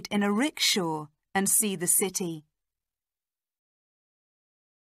ride in a rickshaw and see the city.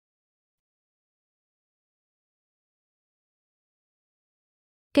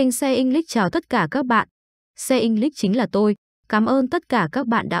 Kênh Share English chào tất cả các bạn. Share English chính là tôi. Cảm ơn tất cả các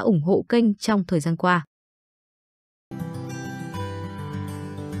bạn đã ủng hộ kênh trong thời gian qua.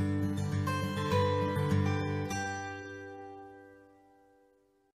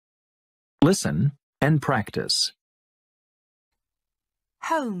 Listen and practice.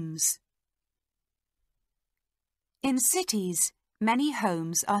 Homes. In cities, many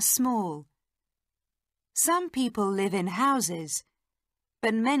homes are small. Some people live in houses,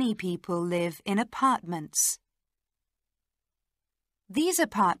 but many people live in apartments. These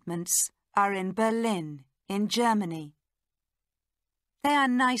apartments are in Berlin, in Germany. They are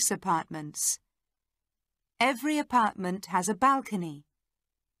nice apartments. Every apartment has a balcony.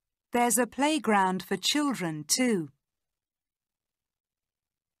 There's a playground for children too.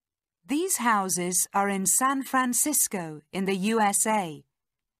 These houses are in San Francisco in the USA.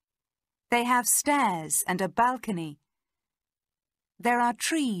 They have stairs and a balcony. There are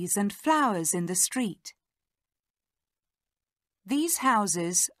trees and flowers in the street. These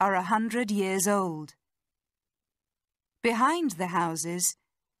houses are 100 years old. Behind the houses,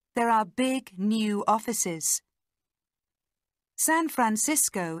 there are big new offices. San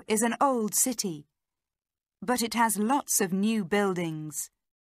Francisco is an old city, but it has lots of new buildings.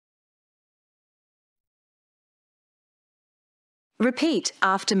 Repeat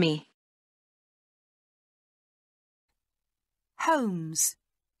after me. Homes.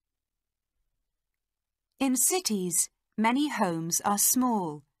 In cities, many homes are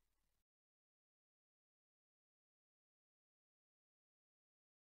small.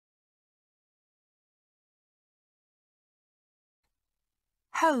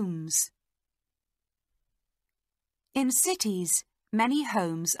 Homes. In cities, many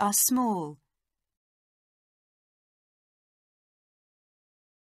homes are small.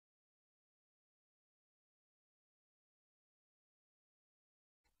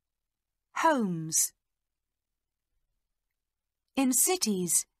 Homes. In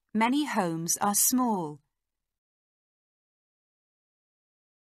cities, many homes are small.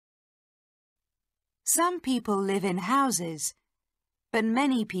 Some people live in houses, but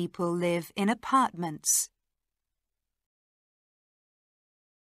many people live in apartments.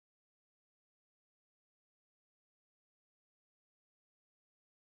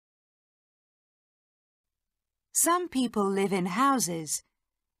 Some people live in houses,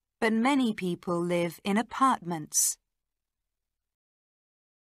 but many people live in apartments.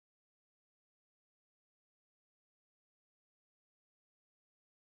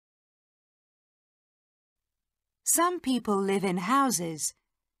 Some people live in houses,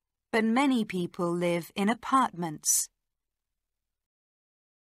 but many people live in apartments.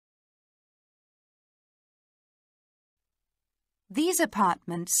 These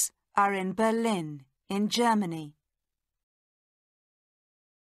apartments are in Berlin, in Germany.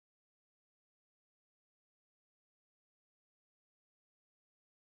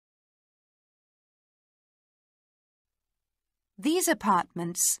 These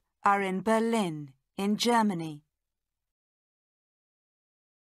apartments are in Berlin, in Germany.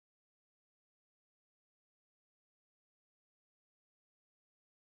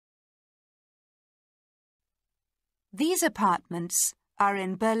 These apartments are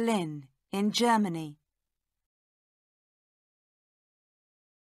in Berlin, in Germany.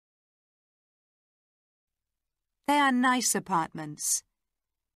 They are nice apartments.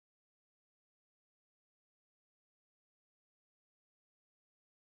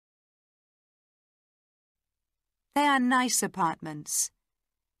 They are nice apartments.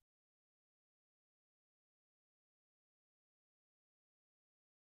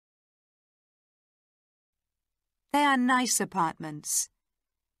 They are nice apartments.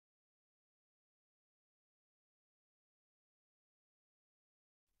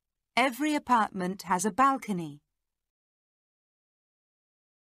 Every apartment has a balcony.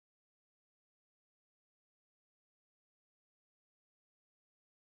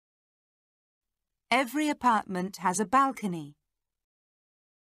 Every apartment has a balcony.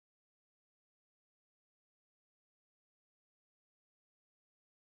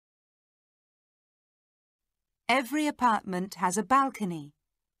 Every apartment has a balcony.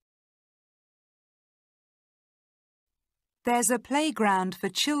 There's a playground for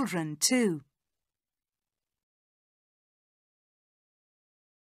children too.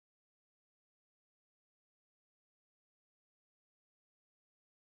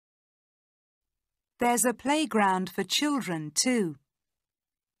 There's a playground for children too.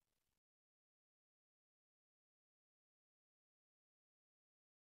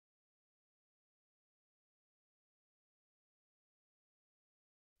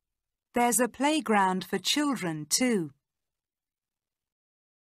 There's a playground for children too.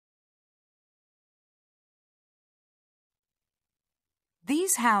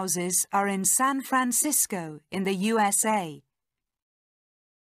 These houses are in San Francisco, in the USA.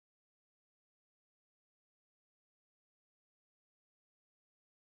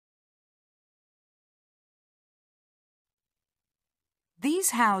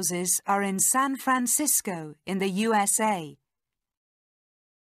 These houses are in San Francisco, in the USA.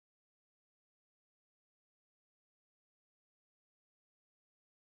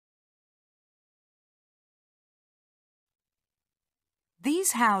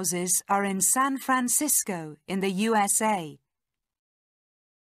 These houses are in San Francisco, in the USA.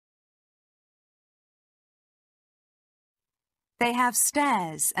 They have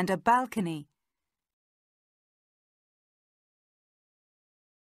stairs and a balcony.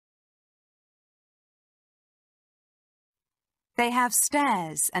 They have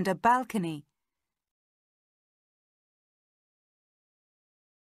stairs and a balcony.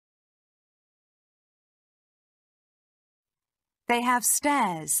 They have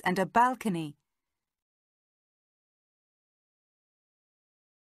stairs and a balcony.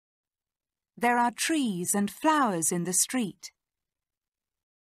 There are trees and flowers in the street.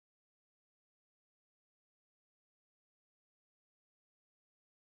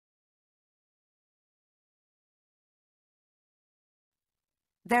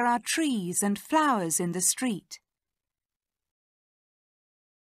 There are trees and flowers in the street.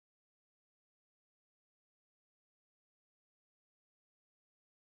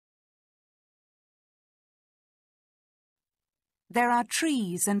 there are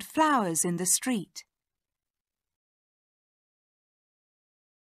trees and flowers in the street.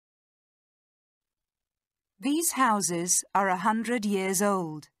 These houses are 100 years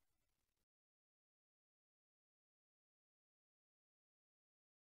old.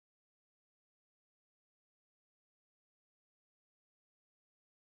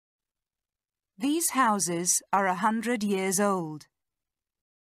 These houses are 100 years old.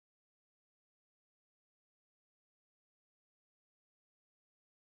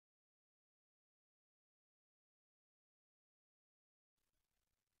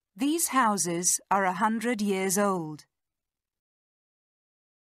 These houses are 100 years old.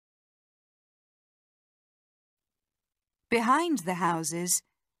 Behind the houses,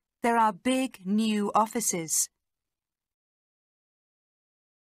 there are big new offices.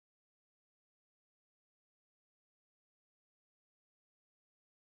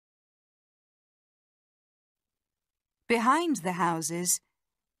 Behind the houses,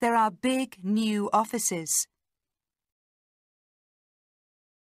 there are big new offices.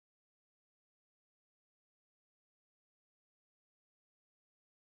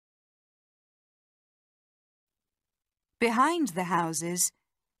 Behind the houses,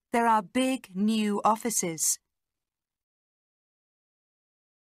 there are big new offices.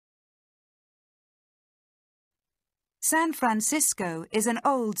 San Francisco is an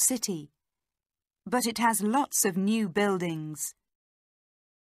old city, but it has lots of new buildings.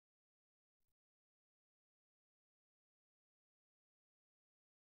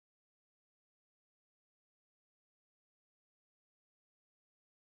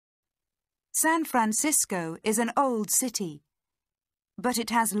 San Francisco is an old city, but it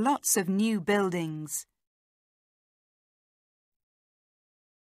has lots of new buildings.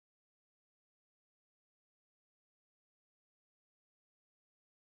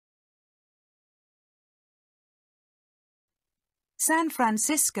 San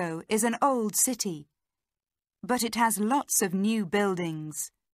Francisco is an old city, but it has lots of new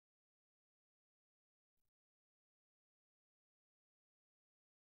buildings.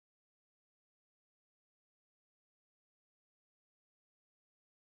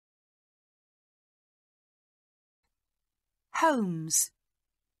 Homes.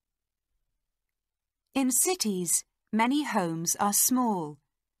 In cities, many homes are small.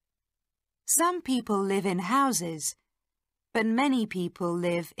 Some people live in houses, but many people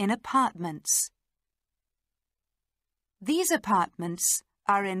live in apartments. These apartments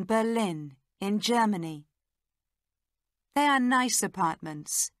are in Berlin, in Germany. They are nice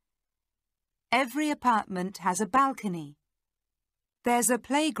apartments. Every apartment has a balcony. There's a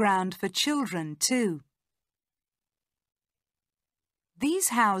playground for children too. These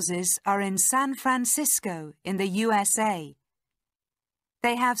houses are in San Francisco in the USA.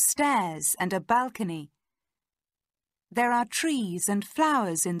 They have stairs and a balcony. There are trees and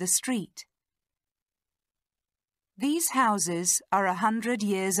flowers in the street. These houses are 100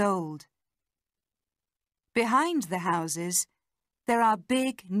 years old. Behind the houses, there are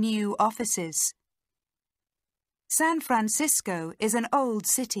big new offices. San Francisco is an old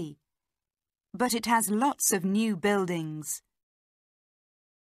city, but it has lots of new buildings.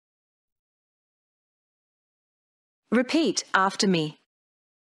 Repeat after me.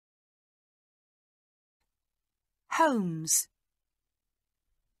 Homes.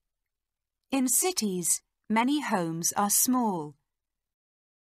 In cities, many homes are small.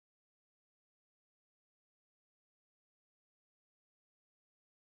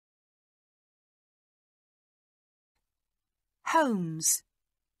 Homes.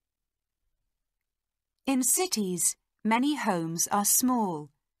 In cities, many homes are small.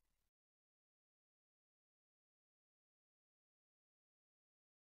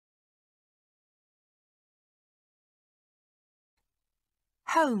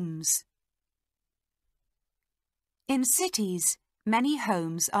 Homes. In cities, many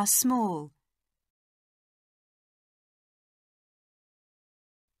homes are small.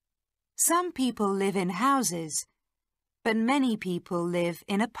 Some people live in houses, but many people live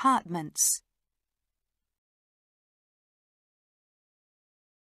in apartments.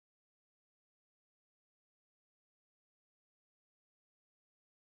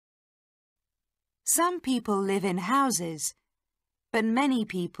 Some people live in houses, but many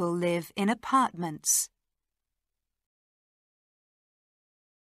people live in apartments.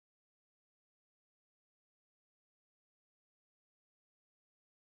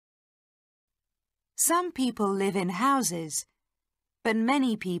 Some people live in houses, but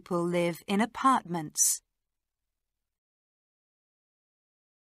many people live in apartments.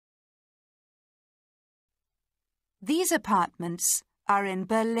 These apartments are in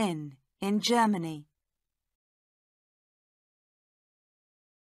Berlin, in Germany.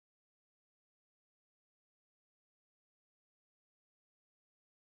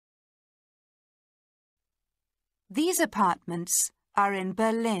 These apartments are in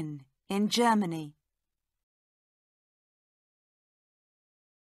Berlin, in Germany.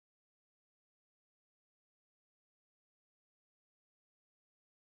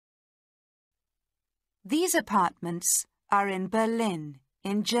 These apartments are in Berlin,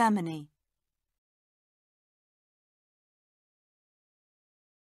 in Germany.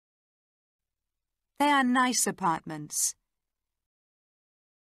 They are nice apartments.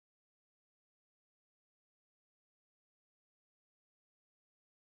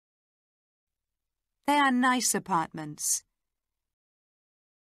 They are nice apartments.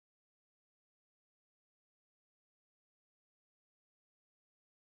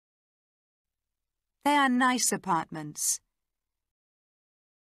 They are nice apartments.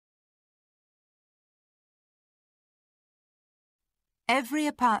 Every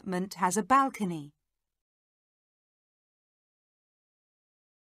apartment has a balcony.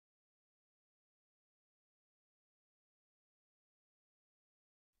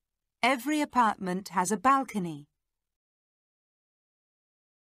 Every apartment has a balcony.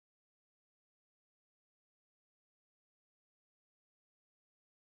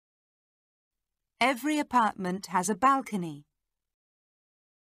 Every apartment has a balcony.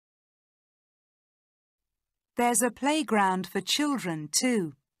 There's a playground for children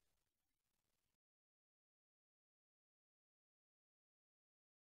too.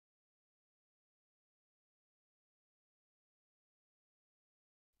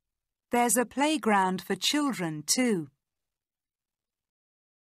 There's a playground for children too.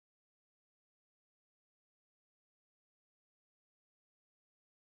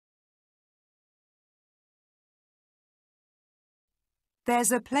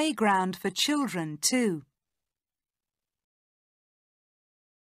 There's a playground for children too.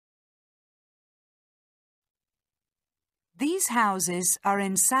 These houses are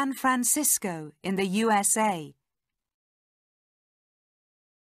in San Francisco in the USA.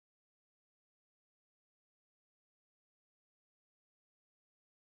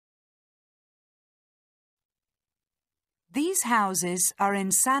 These houses are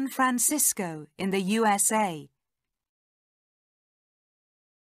in San Francisco in the USA.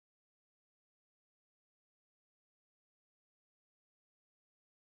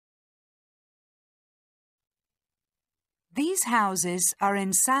 These houses are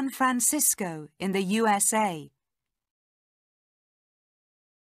in San Francisco in the USA.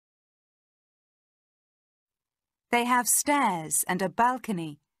 They have stairs and a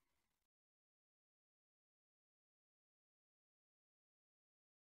balcony.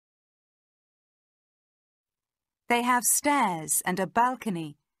 They have stairs and a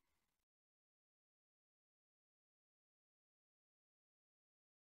balcony.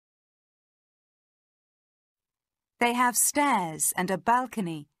 They have stairs and a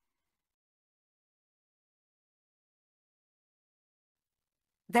balcony.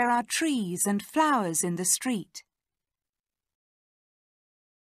 There are trees and flowers in the street.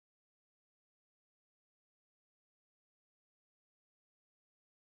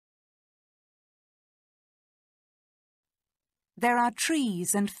 There are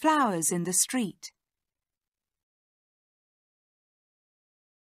trees and flowers in the street.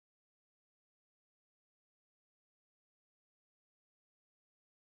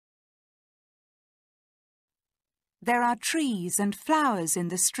 There are trees and flowers in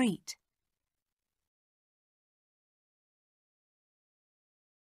the street.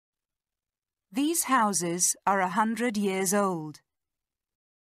 These houses are 100 years old.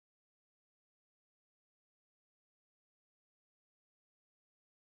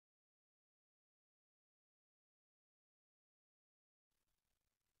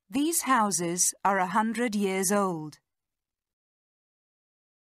 These houses are 100 years old.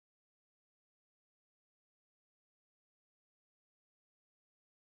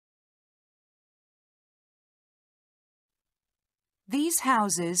 These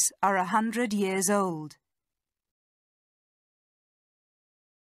houses are 100 years old.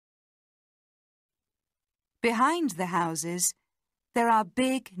 Behind the houses, there are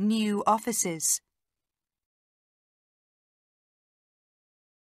big new offices.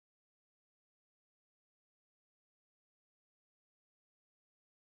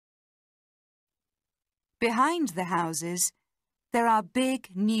 Behind the houses, there are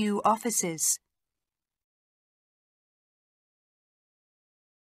big new offices.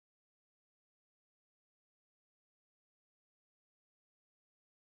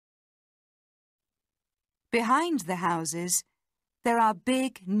 Behind the houses, there are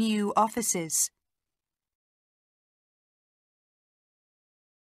big new offices.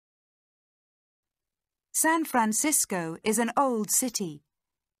 San Francisco is an old city.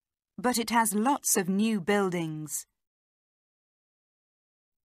 but it has lots of new buildings.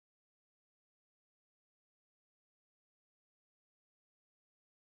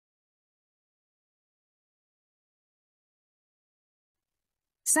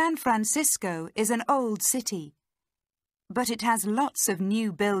 San Francisco is an old city, but it has lots of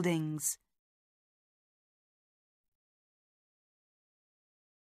new buildings.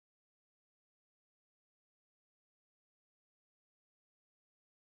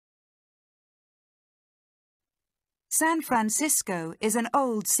 San Francisco is an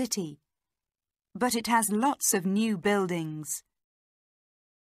old city, but it has lots of new buildings.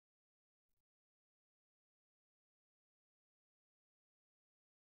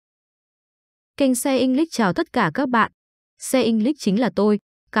 Kênh Share English chào tất cả các bạn. Share English chính là tôi.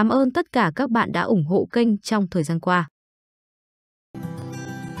 Cảm ơn tất cả các bạn đã ủng hộ kênh trong thời gian qua.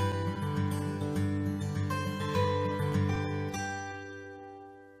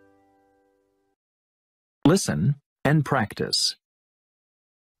 Listen and practice.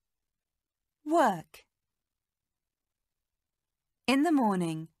 Work. In the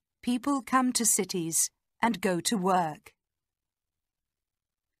morning, people come to cities and go to work.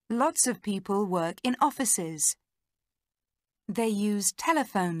 Lots of people work in offices. They use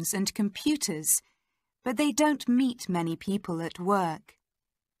telephones and computers, but they don't meet many people at work.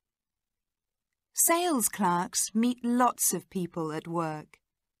 Sales clerks meet lots of people at work.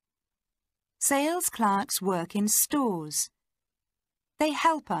 Sales clerks work in stores. They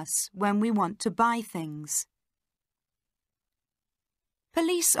help us when we want to buy things.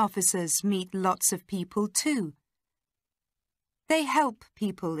 Police officers meet lots of people too. They help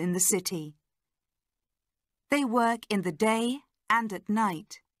people in the city. They work in the day and at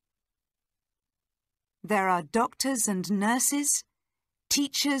night. There are doctors and nurses,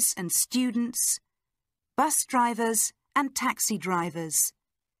 teachers and students, bus drivers and taxi drivers.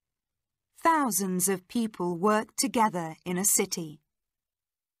 Thousands of people work together in a city.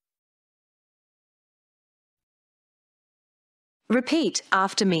 Repeat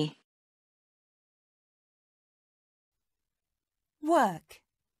after me. Work.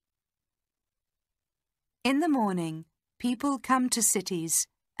 In the morning, people come to cities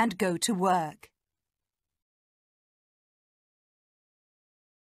and go to work.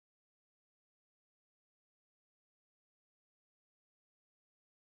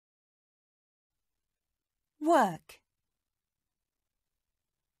 Work.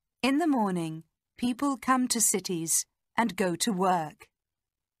 In the morning, people come to cities and go to work.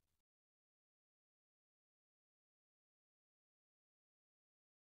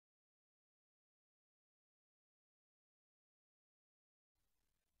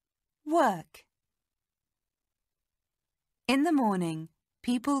 Work. In the morning,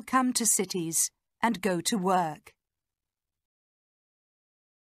 people come to cities and go to work.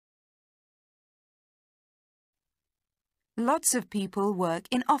 Lots of people work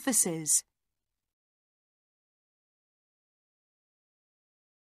in offices.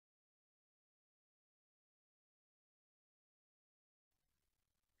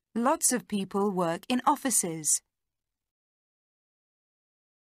 Lots of people work in offices.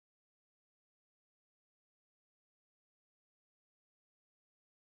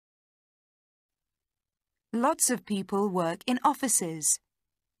 Lots of people work in offices.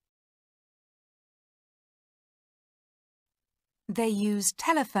 They use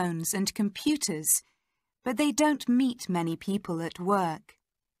telephones and computers, but they don't meet many people at work.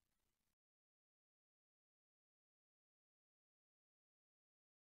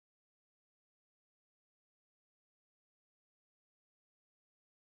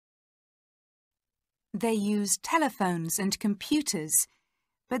 They use telephones and computers,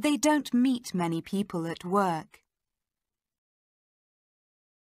 but they don't meet many people at work.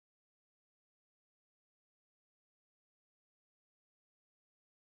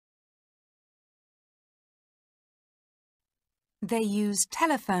 They use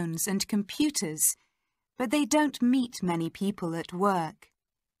telephones and computers, but they don't meet many people at work.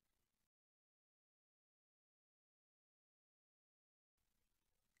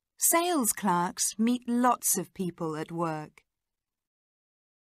 Sales clerks meet lots of people at work.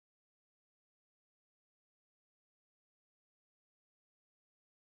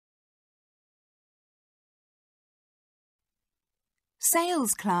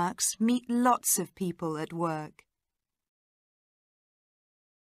 Sales clerks meet lots of people at work.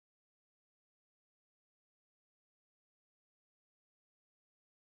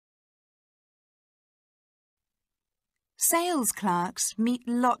 Sales clerks meet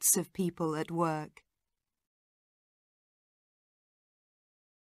lots of people at work.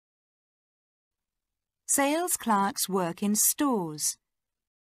 Sales clerks work in stores.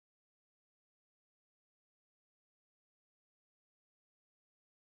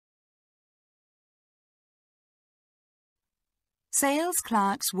 Sales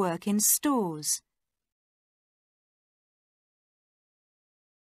clerks work in stores.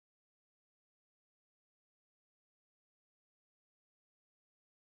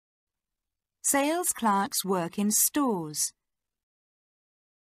 Sales clerks work in stores.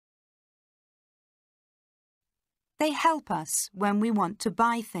 They help us when we want to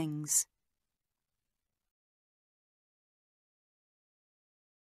buy things.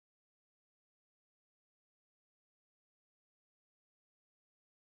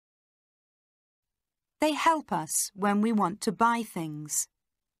 They help us when we want to buy things.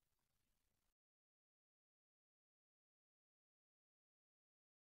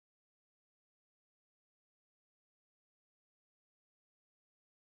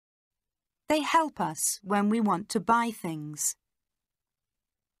 They help us when we want to buy things.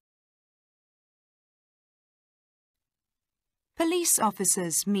 Police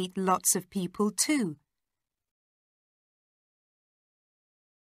officers meet lots of people too.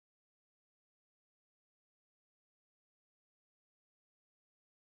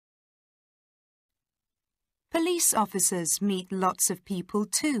 Police officers meet lots of people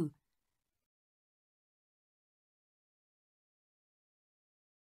too.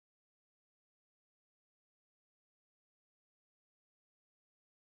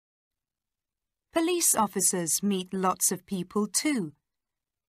 Police officers meet lots of people too.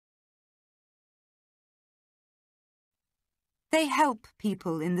 They help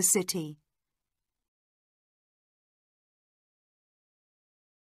people in the city.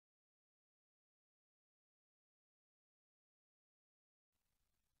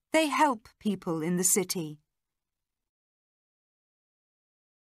 They help people in the city.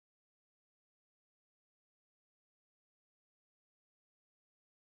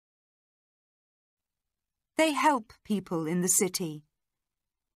 They help people in the city.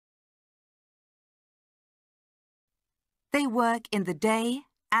 They work in the day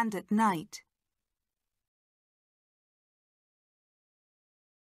and at night.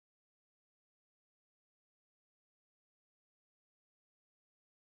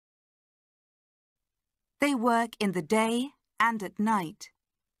 They work in the day and at night.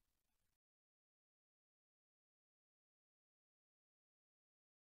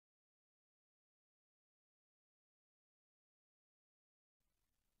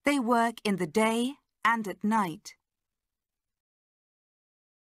 They work in the day and at night.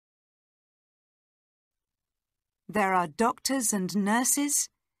 There are doctors and nurses,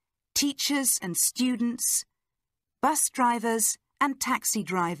 teachers and students, bus drivers and taxi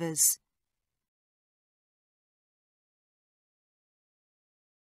drivers.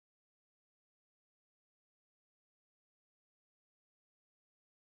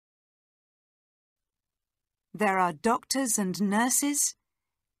 There are doctors and nurses,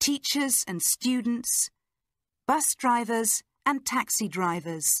 teachers and students, bus drivers and taxi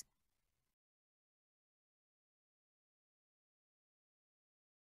drivers.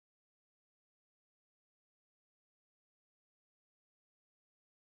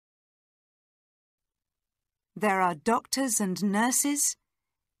 There are doctors and nurses,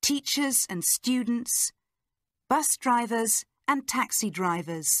 teachers and students, bus drivers and taxi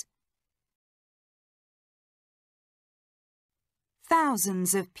drivers.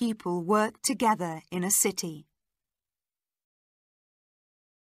 Thousands of people work together in a city.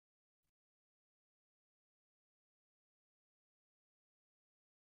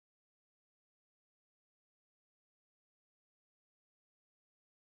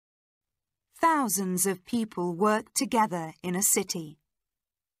 Thousands of people work together in a city.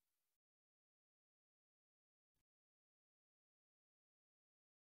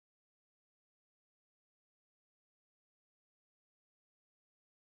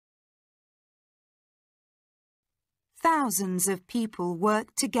 Thousands of people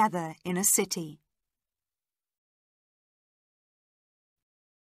work together in a city.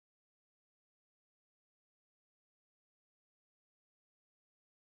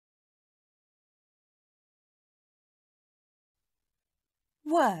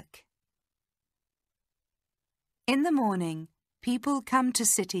 Work. In the morning, people come to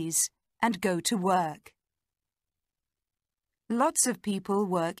cities and go to work. Lots of people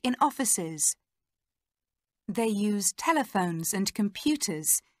work in offices. They use telephones and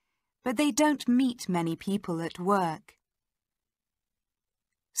computers, but they don't meet many people at work.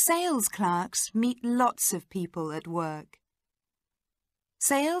 Sales clerks meet lots of people at work.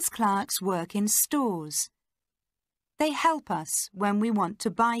 Sales clerks work in stores. They help us when we want to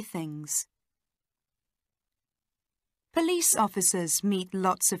buy things. Police officers meet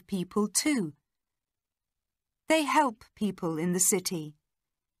lots of people too. They help people in the city.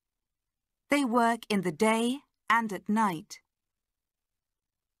 They work in the day and at night.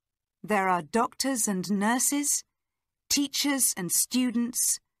 there are doctors and nurses, teachers and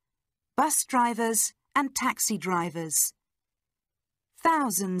students, bus drivers and taxi drivers.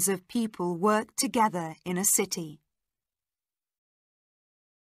 Thousands of people work together in a city.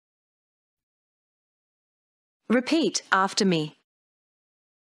 Repeat after me.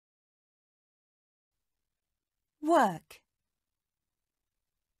 Work.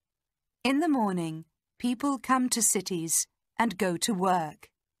 In the morning, people come to cities and go to work.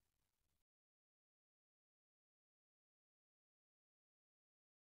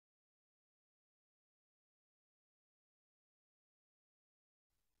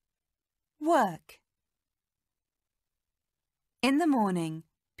 Work. In the morning,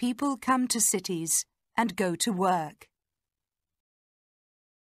 people come to cities and go to work.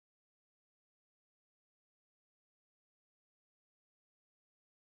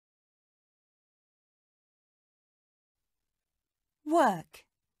 Work.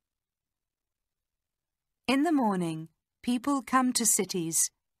 In the morning, people come to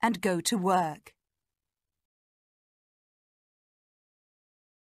cities and go to work.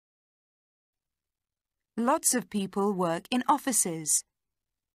 Lots of people work in offices.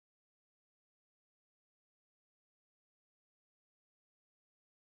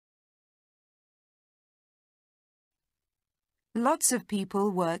 Lots of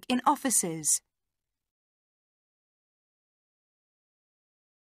people work in offices.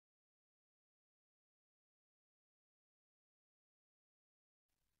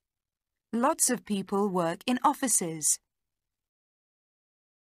 Lots of people work in offices.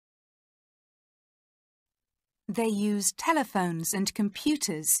 They use telephones and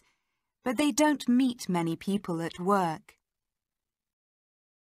computers, but they don't meet many people at work.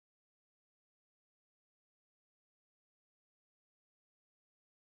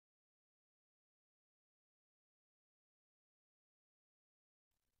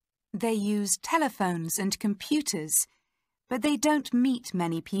 They use telephones and computers, but they don't meet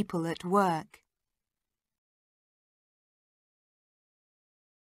many people at work.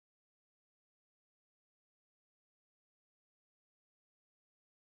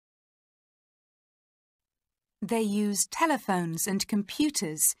 They use telephones and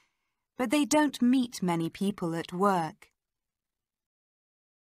computers, but they don't meet many people at work.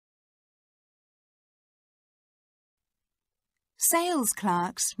 Sales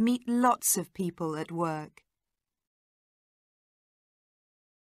clerks meet lots of people at work.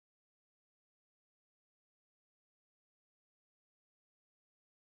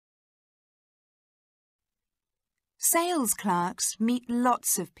 Sales clerks meet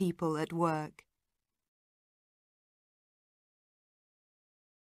lots of people at work.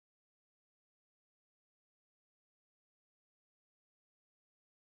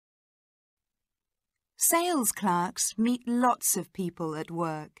 Sales clerks meet lots of people at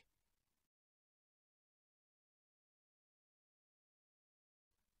work.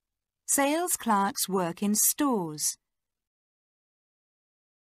 Sales clerks work in stores.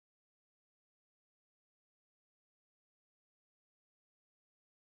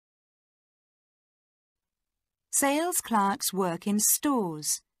 Sales clerks work in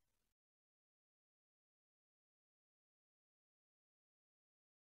stores.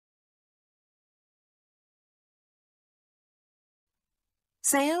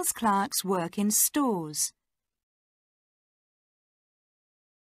 Sales clerks work in stores.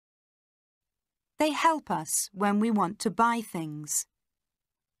 They help us when we want to buy things.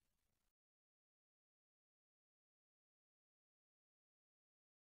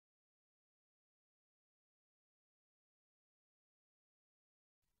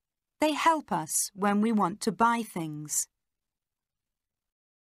 They help us when we want to buy things.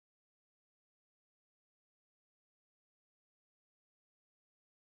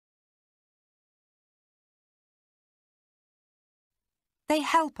 They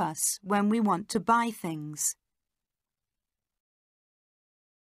help us when we want to buy things.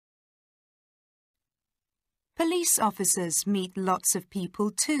 Police officers meet lots of people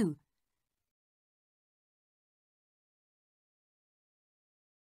too.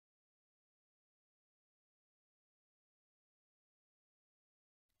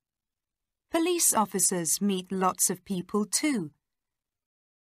 Police officers meet lots of people too.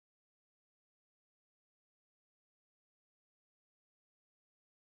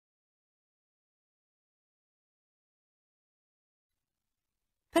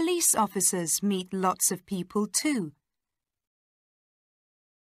 Police officers meet lots of people too.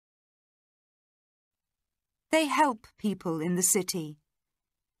 They help people in the city.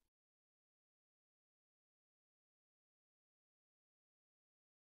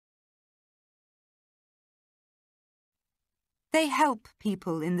 They help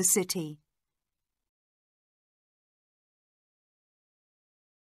people in the city.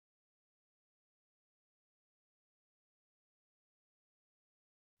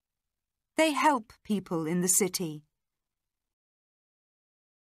 They help people in the city.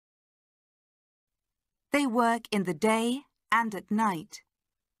 They work in the day and at night.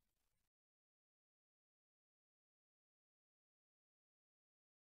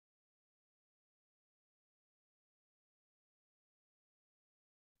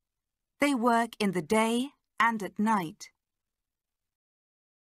 They work in the day and at night.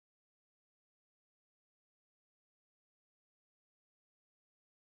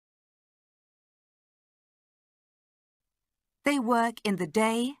 They work in the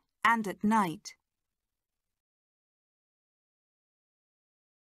day and at night.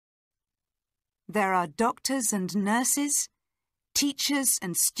 There are doctors and nurses, teachers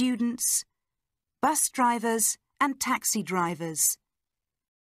and students, bus drivers and taxi drivers.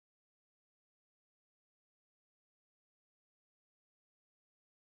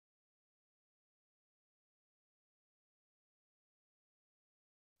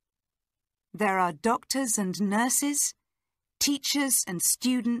 There are doctors and nurses, teachers and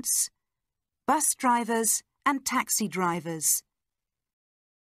students, bus drivers and taxi drivers.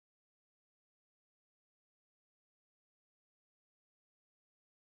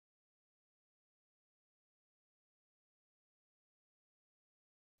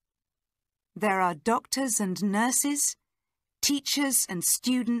 There are doctors and nurses, teachers and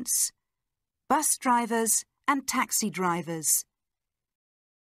students, bus drivers and taxi drivers.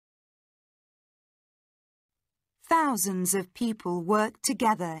 Thousands of people work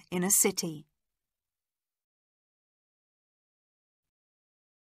together in a city.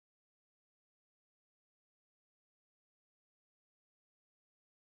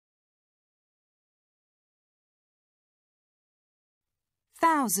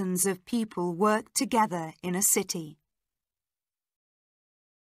 Thousands of people work together in a city.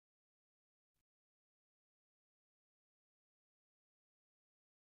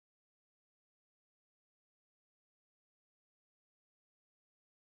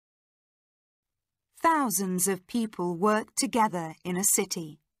 Thousands of people work together in a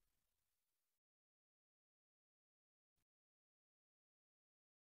city.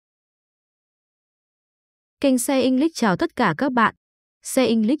 Kênh Share English chào tất cả các bạn. Share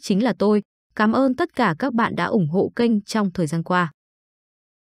English chính là tôi. Cảm ơn tất cả các bạn đã ủng hộ kênh trong thời gian qua.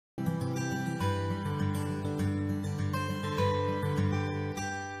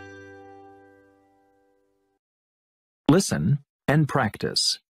 Listen and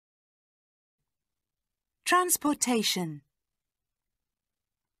practice. Transportation.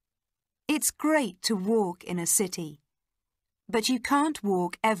 It's great to walk in a city, but you can't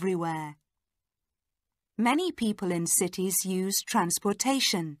walk everywhere. Many people in cities use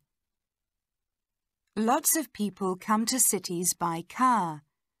transportation. Lots of people come to cities by car,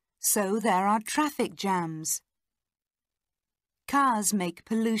 so there are traffic jams. Cars make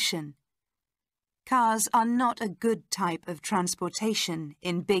pollution. Cars are not a good type of transportation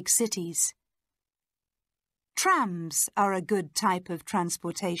in big cities. Trams are a good type of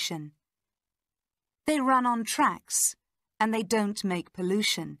transportation. They run on tracks and they don't make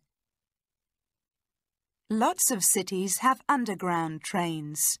pollution. Lots of cities have underground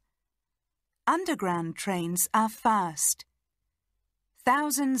trains. Underground trains are fast.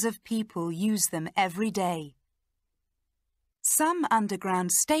 Thousands of people use them every day. Some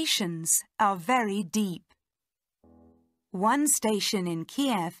underground stations are very deep. One station in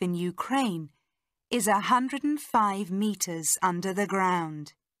Kiev in Ukraine is 105 meters under the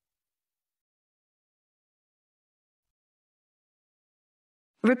ground.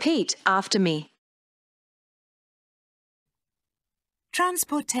 Repeat after me.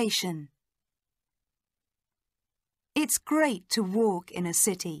 Transportation. It's great to walk in a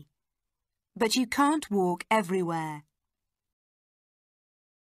city, but you can't walk everywhere.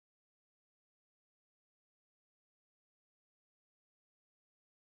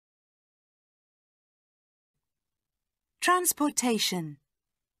 Transportation.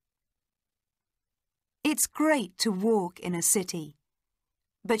 It's great to walk in a city,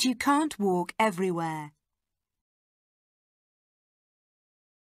 but you can't walk everywhere.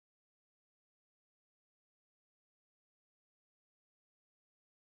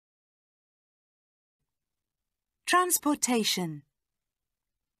 Transportation.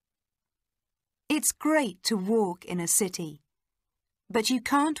 It's great to walk in a city, but you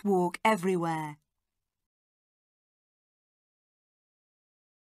can't walk everywhere.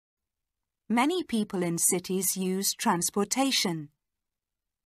 Many people in cities use transportation.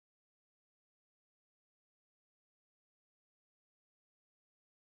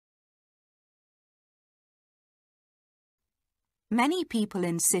 Many people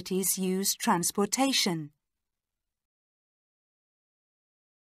in cities use transportation.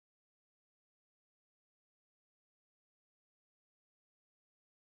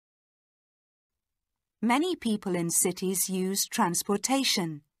 Many people in cities use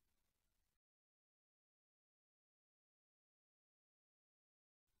transportation.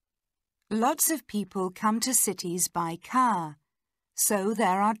 Lots of people come to cities by car, so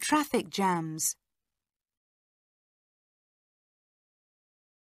there are traffic jams.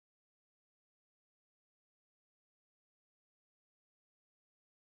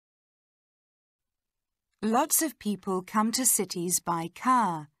 Lots of people come to cities by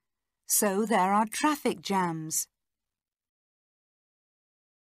car, so there are traffic jams.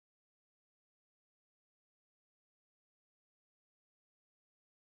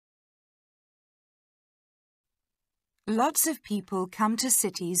 Lots of people come to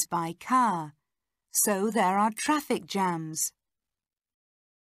cities by car, so there are traffic jams.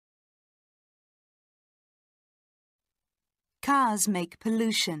 Cars make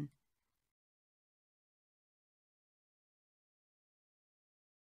pollution.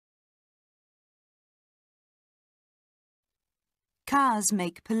 Cars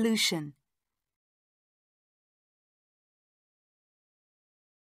make pollution.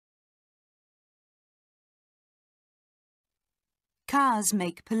 Cars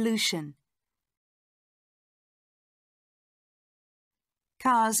make pollution.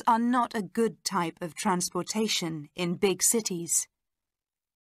 Cars are not a good type of transportation in big cities.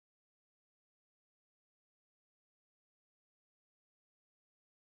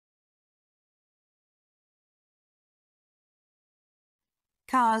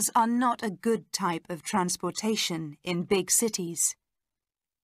 Cars are not a good type of transportation in big cities.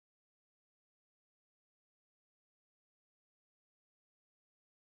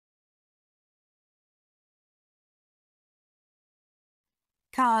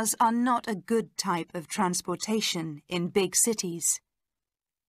 Cars are not a good type of transportation in big cities.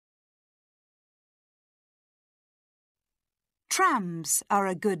 Trams are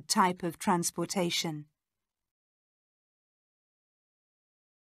a good type of transportation.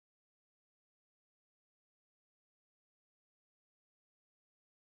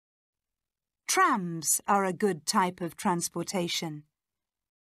 Trams are a good type of transportation.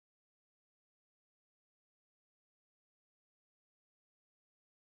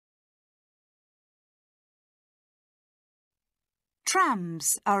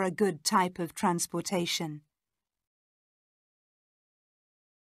 Trams are a good type of transportation.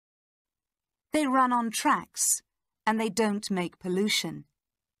 They run on tracks, and they don't make pollution.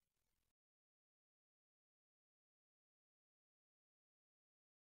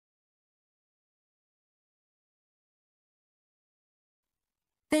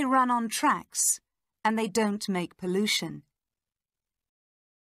 They run on tracks, and they don't make pollution.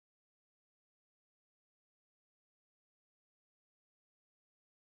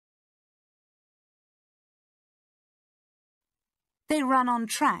 They run on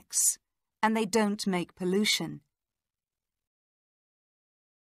tracks, and they don't make pollution.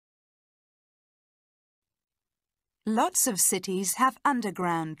 Lots of cities have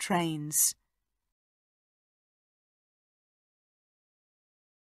underground trains.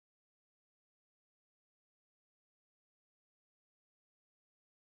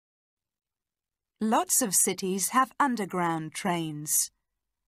 Lots of cities have underground trains.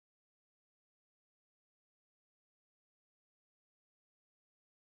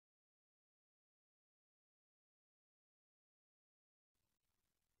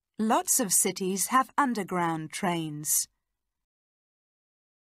 Lots of cities have underground trains.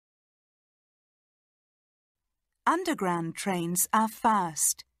 Underground trains are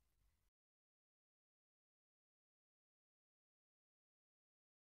fast.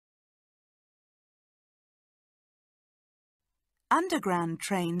 Underground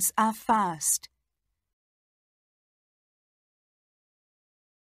trains are fast.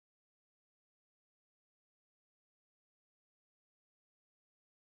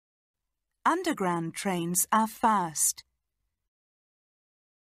 Underground trains are fast.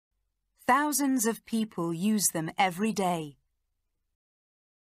 Thousands of people use them every day.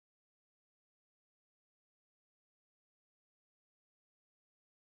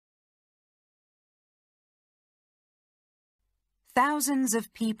 Thousands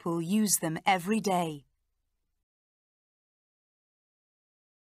of people use them every day.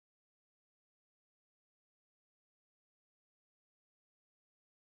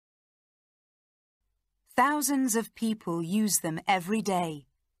 Thousands of people use them every day.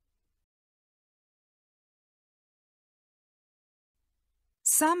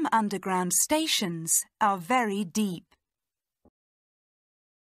 Some underground stations are very deep.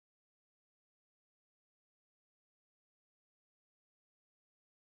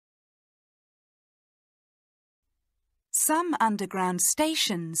 Some underground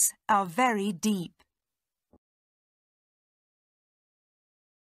stations are very deep.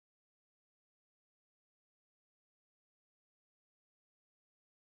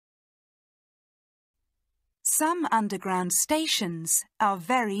 Some underground stations are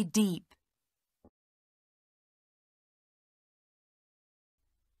very deep.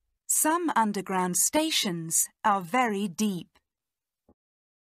 Some underground stations are very deep.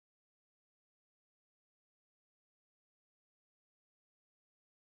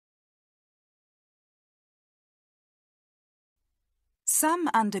 Some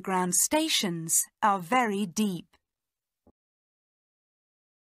underground stations are very deep.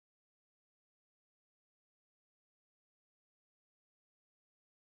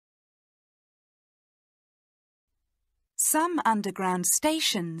 Some underground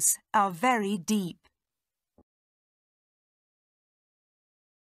stations are very deep.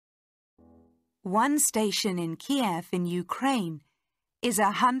 One station in Kiev in Ukraine is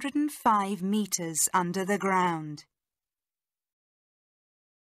 105 meters under the ground.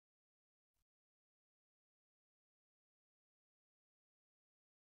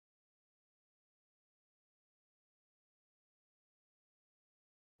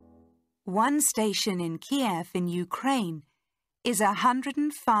 One station in Kiev in Ukraine is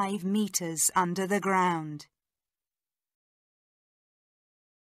 105 meters under the ground.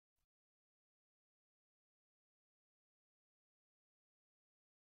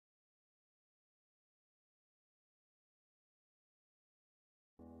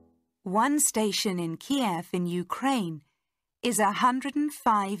 One station in Kiev in Ukraine is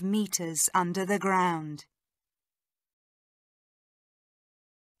 105 meters under the ground.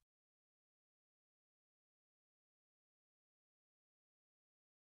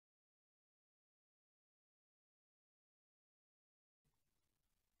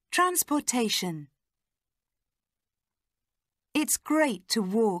 Transportation. It's great to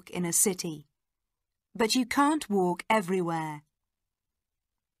walk in a city, but you can't walk everywhere.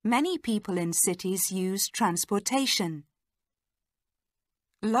 Many people in cities use transportation.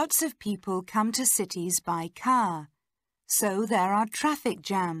 Lots of people come to cities by car, so there are traffic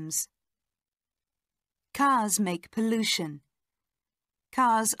jams. Cars make pollution.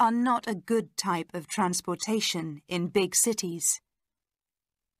 Cars are not a good type of transportation in big cities.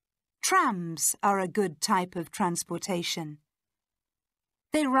 Trams are a good type of transportation.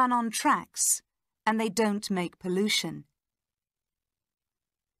 They run on tracks and they don't make pollution.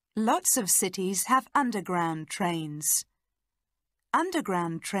 Lots of cities have underground trains.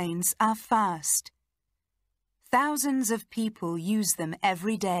 Underground trains are fast. Thousands of people use them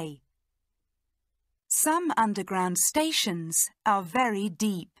every day. Some underground stations are very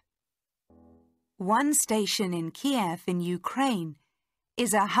deep. One station in Kiev in Ukraine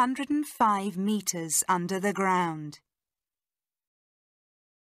is 105 meters under the ground.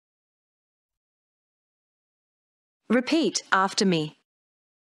 Repeat after me.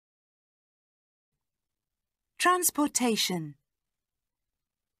 Transportation.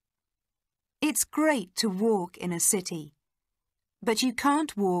 It's great to walk in a city, but you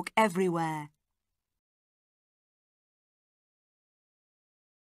can't walk everywhere.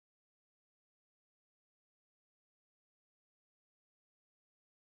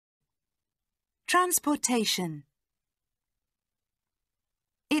 Transportation.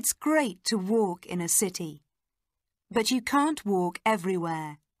 It's great to walk in a city, but you can't walk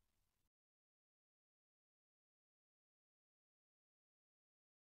everywhere.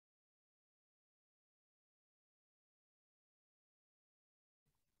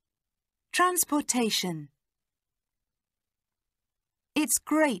 Transportation. It's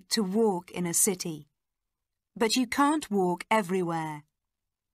great to walk in a city, but you can't walk everywhere.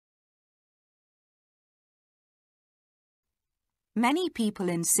 Many people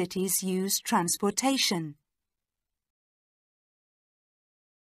in cities use transportation.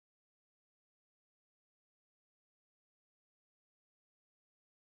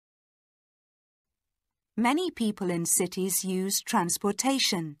 Many people in cities use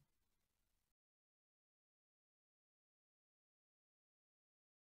transportation.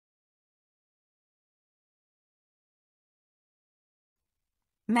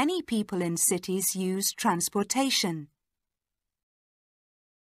 Many people in cities use transportation.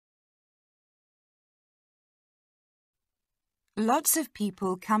 Lots of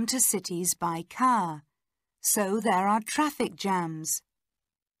people come to cities by car, so there are traffic jams.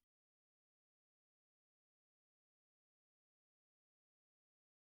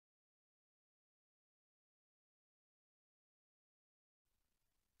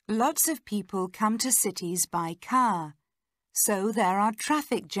 Lots of people come to cities by car, so there are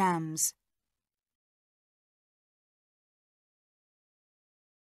traffic jams.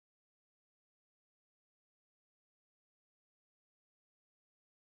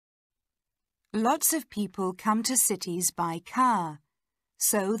 Lots of people come to cities by car,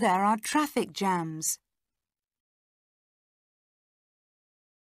 so there are traffic jams.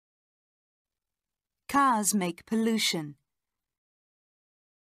 Cars make pollution.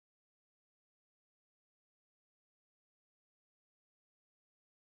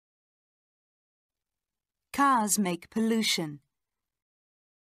 Cars make pollution.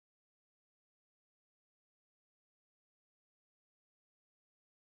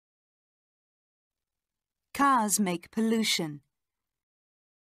 Cars make pollution.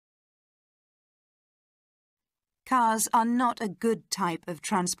 Cars are not a good type of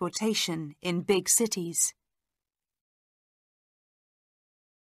transportation in big cities.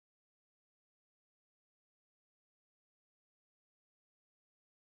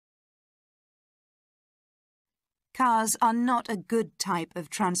 Cars are not a good type of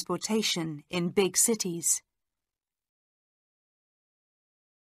transportation in big cities.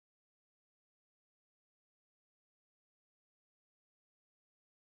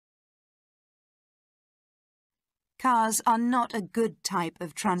 Cars are not a good type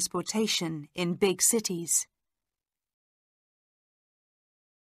of transportation in big cities.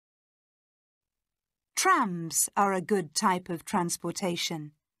 Trams are a good type of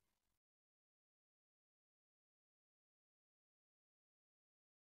transportation.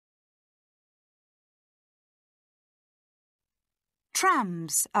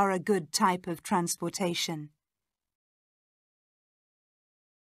 Trams are a good type of transportation.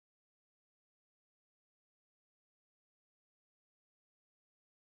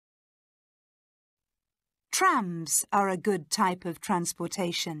 Trams are a good type of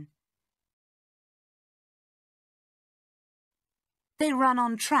transportation. They run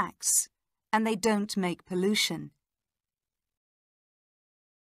on tracks, and they don't make pollution.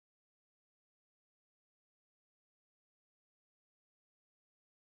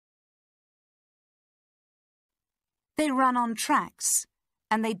 They run on tracks,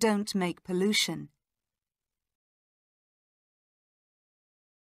 and they don't make pollution.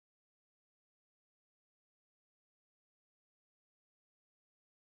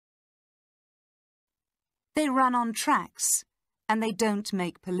 They run on tracks, and they don't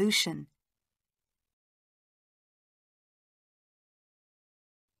make pollution.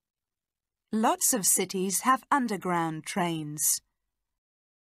 Lots of cities have underground trains.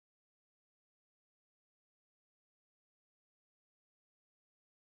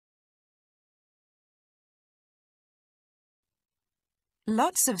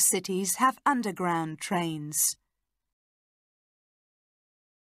 Lots of cities have underground trains.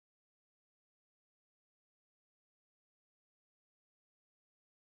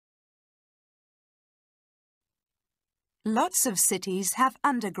 Lots of cities have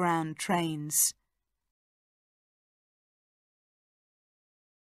underground trains.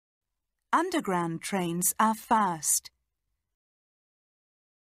 Underground trains are fast.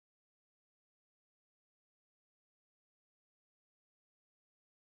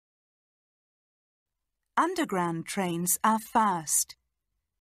 Underground trains are fast.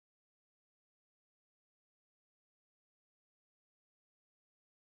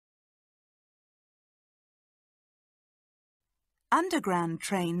 Underground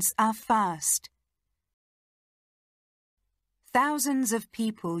trains are fast. Thousands of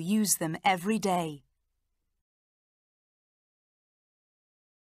people use them every day.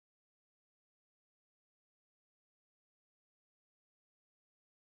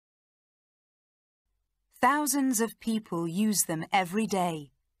 Thousands of people use them every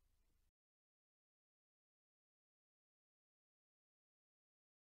day.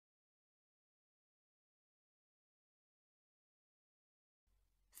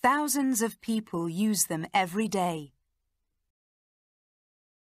 Thousands of people use them every day.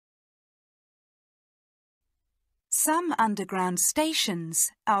 Some underground stations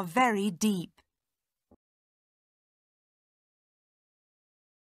are very deep.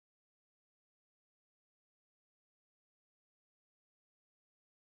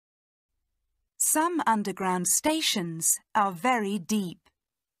 Some underground stations are very deep.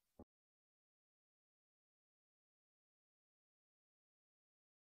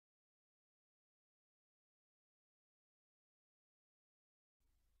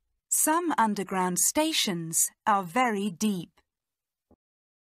 Some underground stations are very deep.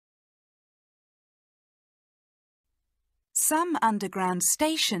 Some underground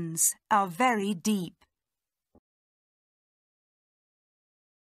stations are very deep.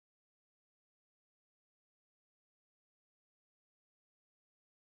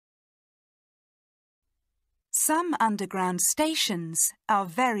 Some underground stations are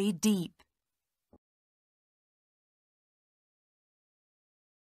very deep.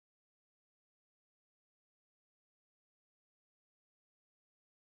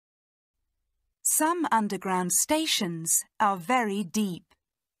 Some underground stations are very deep.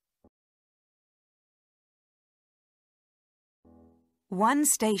 One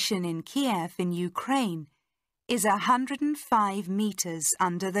station in Kiev in Ukraine is 105 meters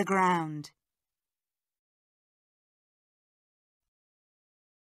under the ground.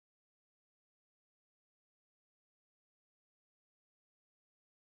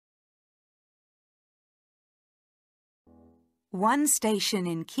 One station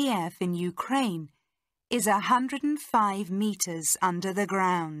in Kiev in Ukraine is 105 meters under the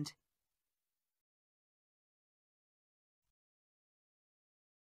ground.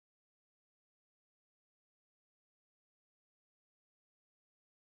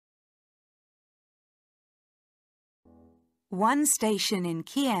 One station in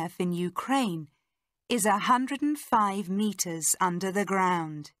Kiev in Ukraine is 105 meters under the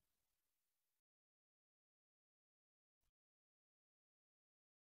ground.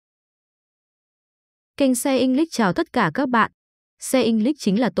 Kênh Share English chào tất cả các bạn. Share English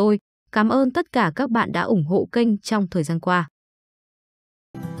chính là tôi. Cảm ơn tất cả các bạn đã ủng hộ kênh trong thời gian qua.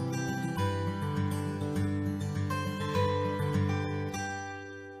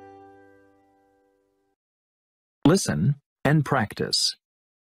 Listen and practice.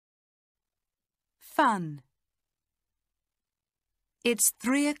 Fun. It's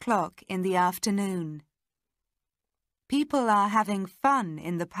 3 o'clock in the afternoon. People are having fun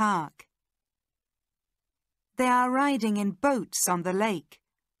in the park. They are riding in boats on the lake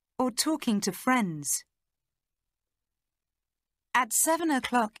or talking to friends. At 7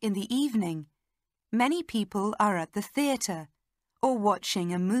 o'clock in the evening, many people are at the theatre or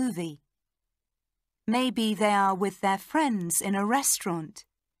watching a movie. Maybe they are with their friends in a restaurant.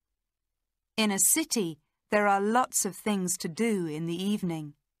 In a city, there are lots of things to do in the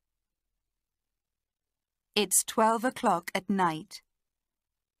evening. It's 12 o'clock at night.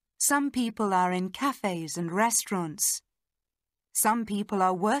 Some people are in cafes and restaurants. Some people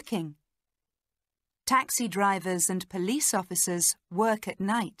are working. Taxi drivers and police officers work at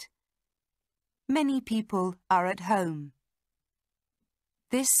night. Many people are at home.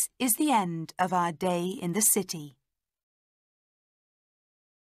 This is the end of our day in the city.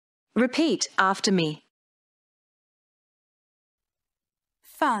 Repeat after me.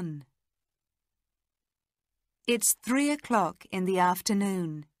 Fun. It's 3 o'clock in the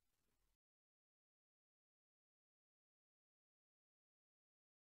afternoon.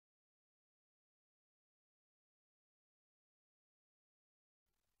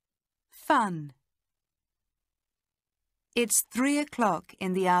 Fun. It's 3 o'clock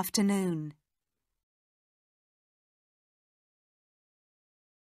in the afternoon.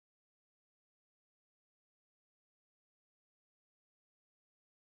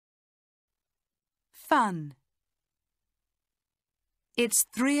 Fun. It's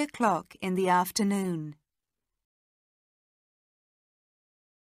 3 o'clock in the afternoon.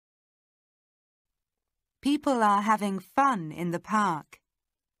 People are having fun in the park.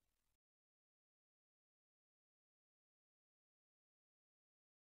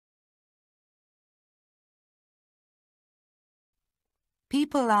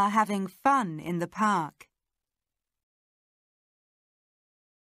 People are having fun in the park.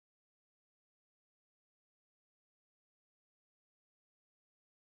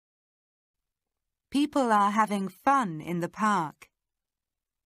 People are having fun in the park.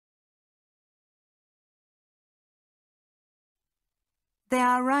 They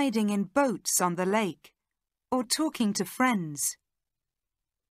are riding in boats on the lake or talking to friends.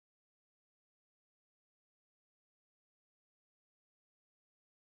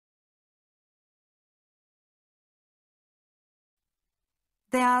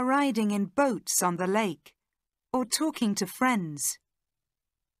 They are riding in boats on the lake or talking to friends.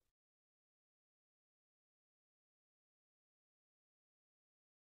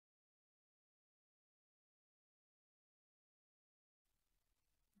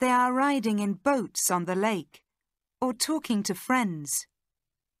 They are riding in boats on the lake or talking to friends.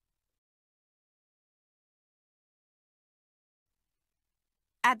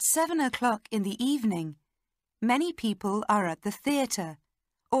 At 7 o'clock in the evening, many people are at the theatre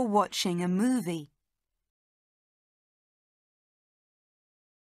or watching a movie.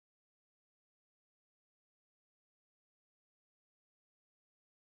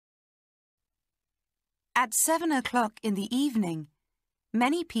 At 7 o'clock in the evening,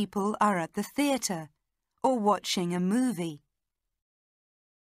 many people are at the theatre or watching a movie.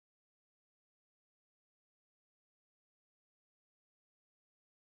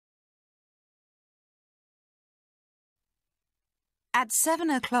 At 7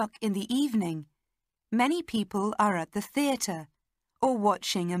 o'clock in the evening, many people are at the theatre or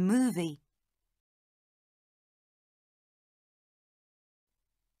watching a movie.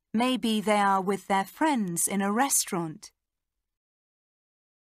 Maybe they are with their friends in a restaurant.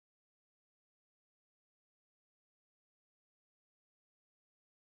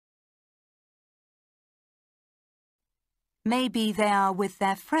 Maybe they are with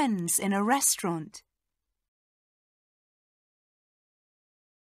their friends in a restaurant.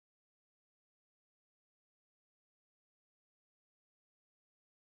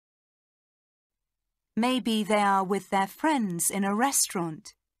 Maybe they are with their friends in a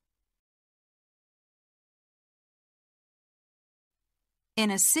restaurant. In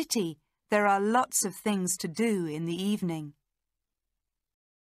a city, there are lots of things to do in the evening.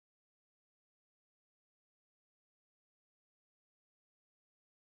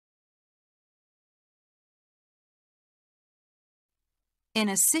 In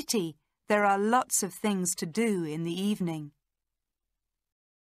a city, there are lots of things to do in the evening.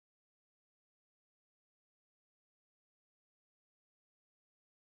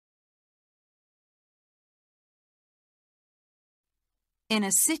 In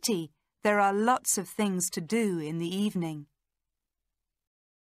a city, there are lots of things to do in the evening.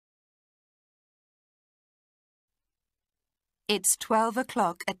 It's 12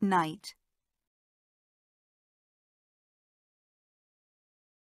 o'clock at night.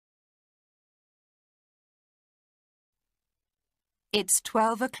 It's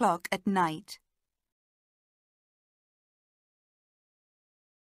 12 o'clock at night.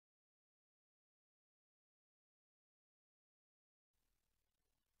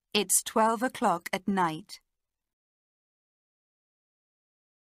 It's 12 o'clock at night.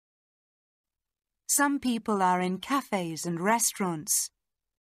 Some people are in cafes and restaurants.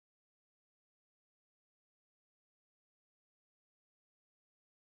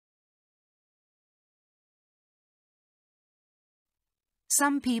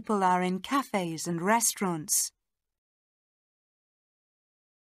 Some people are in cafes and restaurants.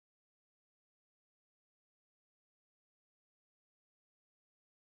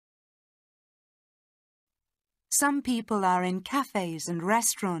 Some people are in cafes and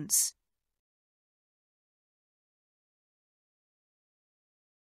restaurants.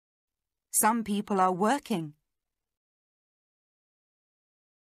 Some people are working.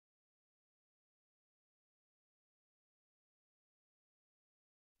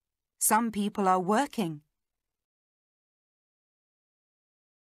 Some people are working.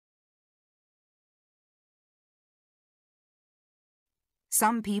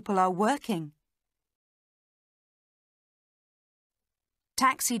 Some people are working.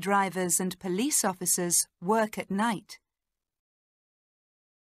 Taxi drivers and police officers work at night.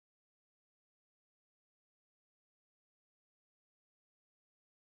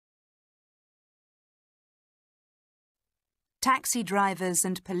 Taxi drivers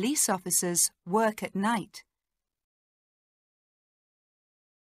and police officers work at night.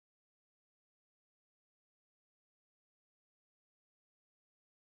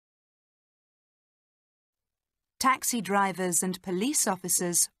 Taxi drivers and police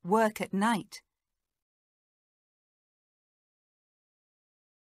officers work at night.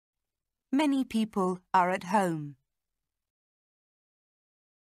 Many people are at home.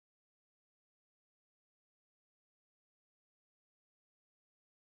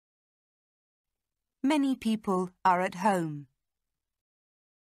 Many people are at home.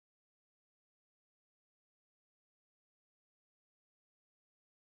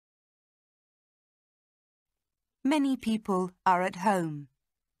 Many people are at home.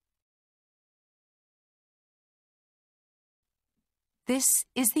 This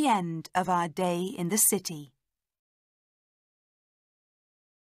is the end of our day in the city.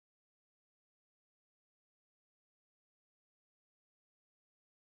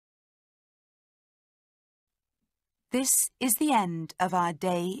 This is the end of our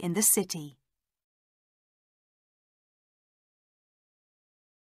day in the city.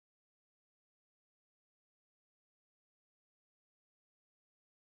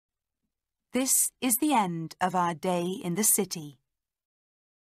 This is the end of our day in the city.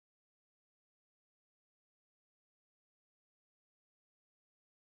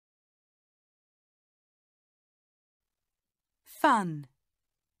 Fun.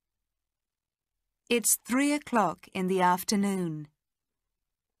 It's 3 o'clock in the afternoon.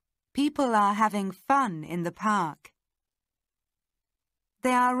 People are having fun in the park.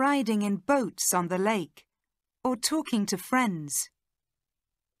 They are riding in boats on the lake or talking to friends.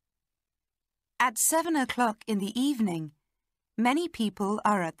 At 7 o'clock in the evening, many people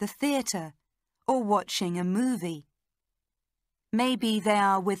are at the theatre or watching a movie. Maybe they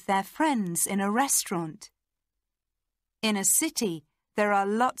are with their friends in a restaurant. In a city, there are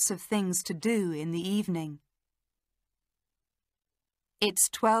lots of things to do in the evening. It's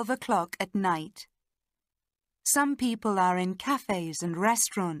 12 o'clock at night. Some people are in cafes and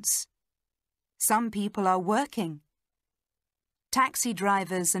restaurants. Some people are working. Taxi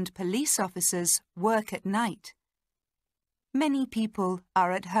drivers and police officers work at night. Many people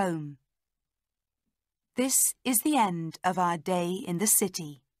are at home. This is the end of our day in the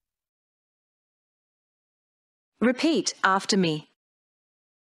city. Repeat after me.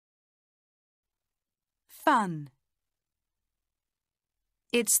 Fun.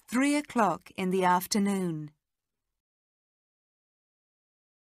 It's 3 o'clock in the afternoon.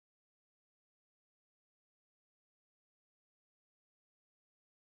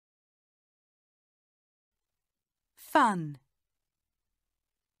 Fun.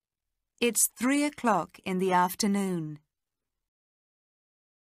 It's 3 o'clock in the afternoon.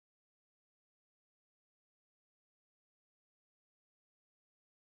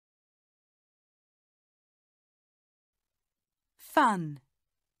 Fun.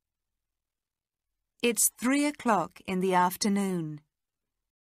 It's 3 o'clock in the afternoon.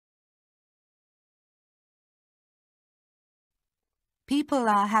 People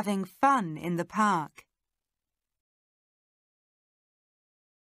are having fun in the park.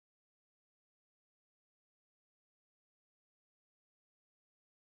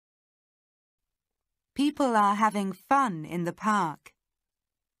 People are having fun in the park.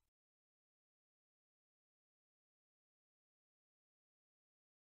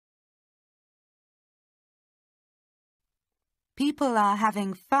 People are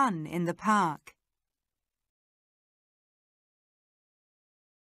having fun in the park.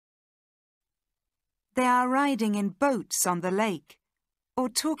 They are riding in boats on the lake or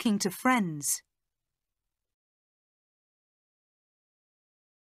talking to friends.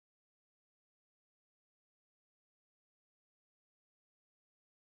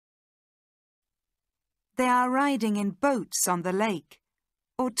 They are riding in boats on the lake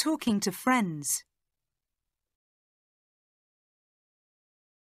or talking to friends.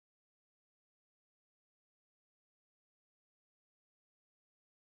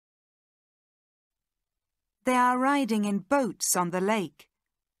 They are riding in boats on the lake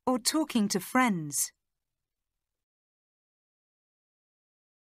or talking to friends.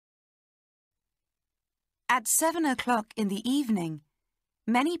 At 7 o'clock in the evening,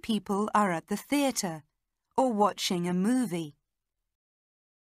 many people are at the theatre or watching a movie.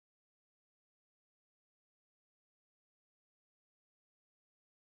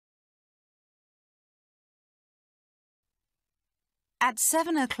 At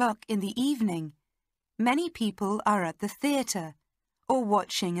 7 o'clock in the evening, many people are at the theatre or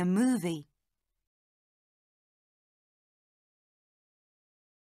watching a movie.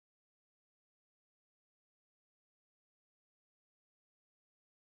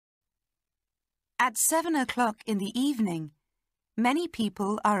 At 7 o'clock in the evening, many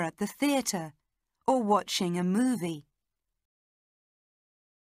people are at the theatre or watching a movie.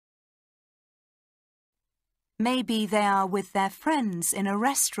 Maybe they are with their friends in a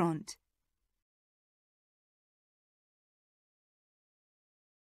restaurant.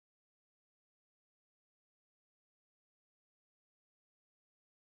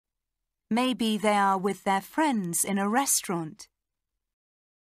 Maybe they are with their friends in a restaurant.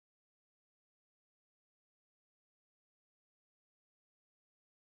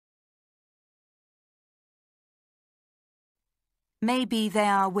 Maybe they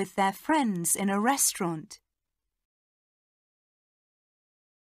are with their friends in a restaurant.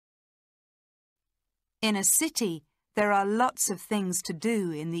 In a city, there are lots of things to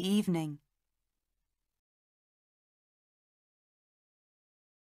do in the evening.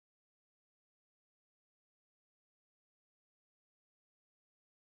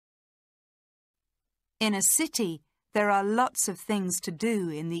 In a city, there are lots of things to do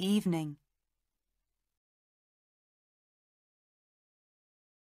in the evening.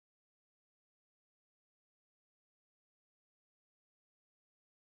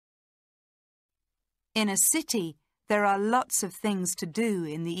 In a city, there are lots of things to do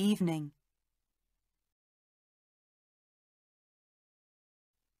in the evening.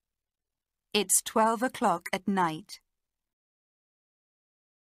 It's 12 o'clock at night.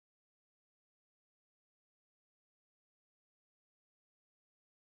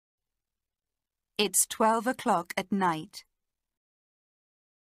 It's 12 o'clock at night.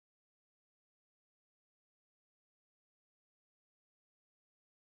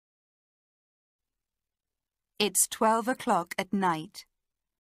 It's 12 o'clock at night.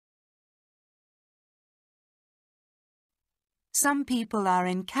 Some people are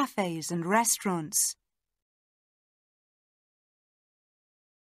in cafes and restaurants.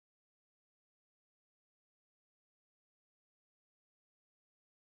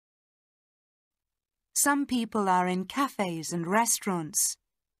 Some people are in cafes and restaurants.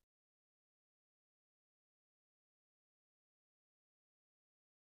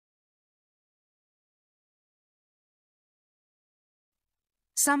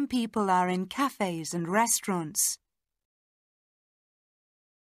 Some people are in cafes and restaurants.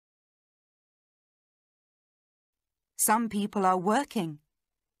 Some people are working.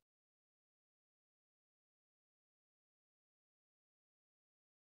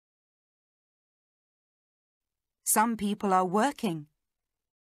 Some people are working.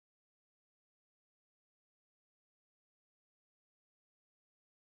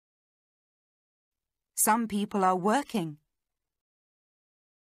 Some people are working.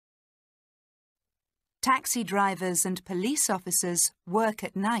 Taxi drivers and police officers work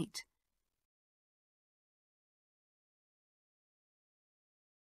at night.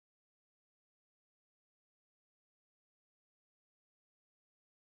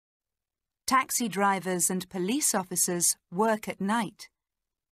 Taxi drivers and police officers work at night.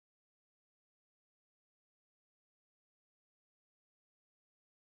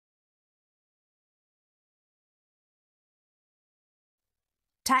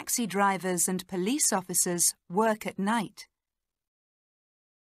 Taxi drivers and police officers work at night.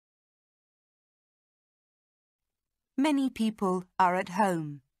 Many people are at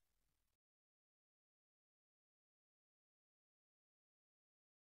home.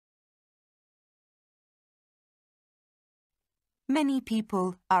 Many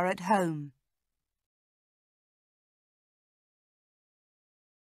people are at home.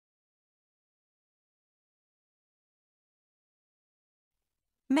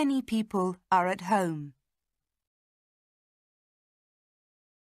 Many people are at home.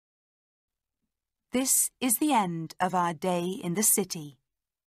 This is the end of our day in the city.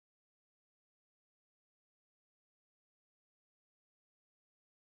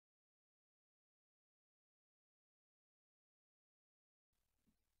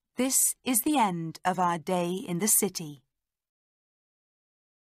 This is the end of our day in the city.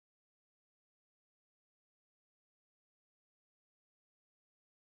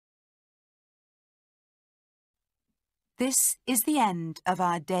 This is the end of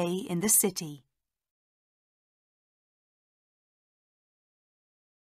our day in the city. This is the end of our day in the city.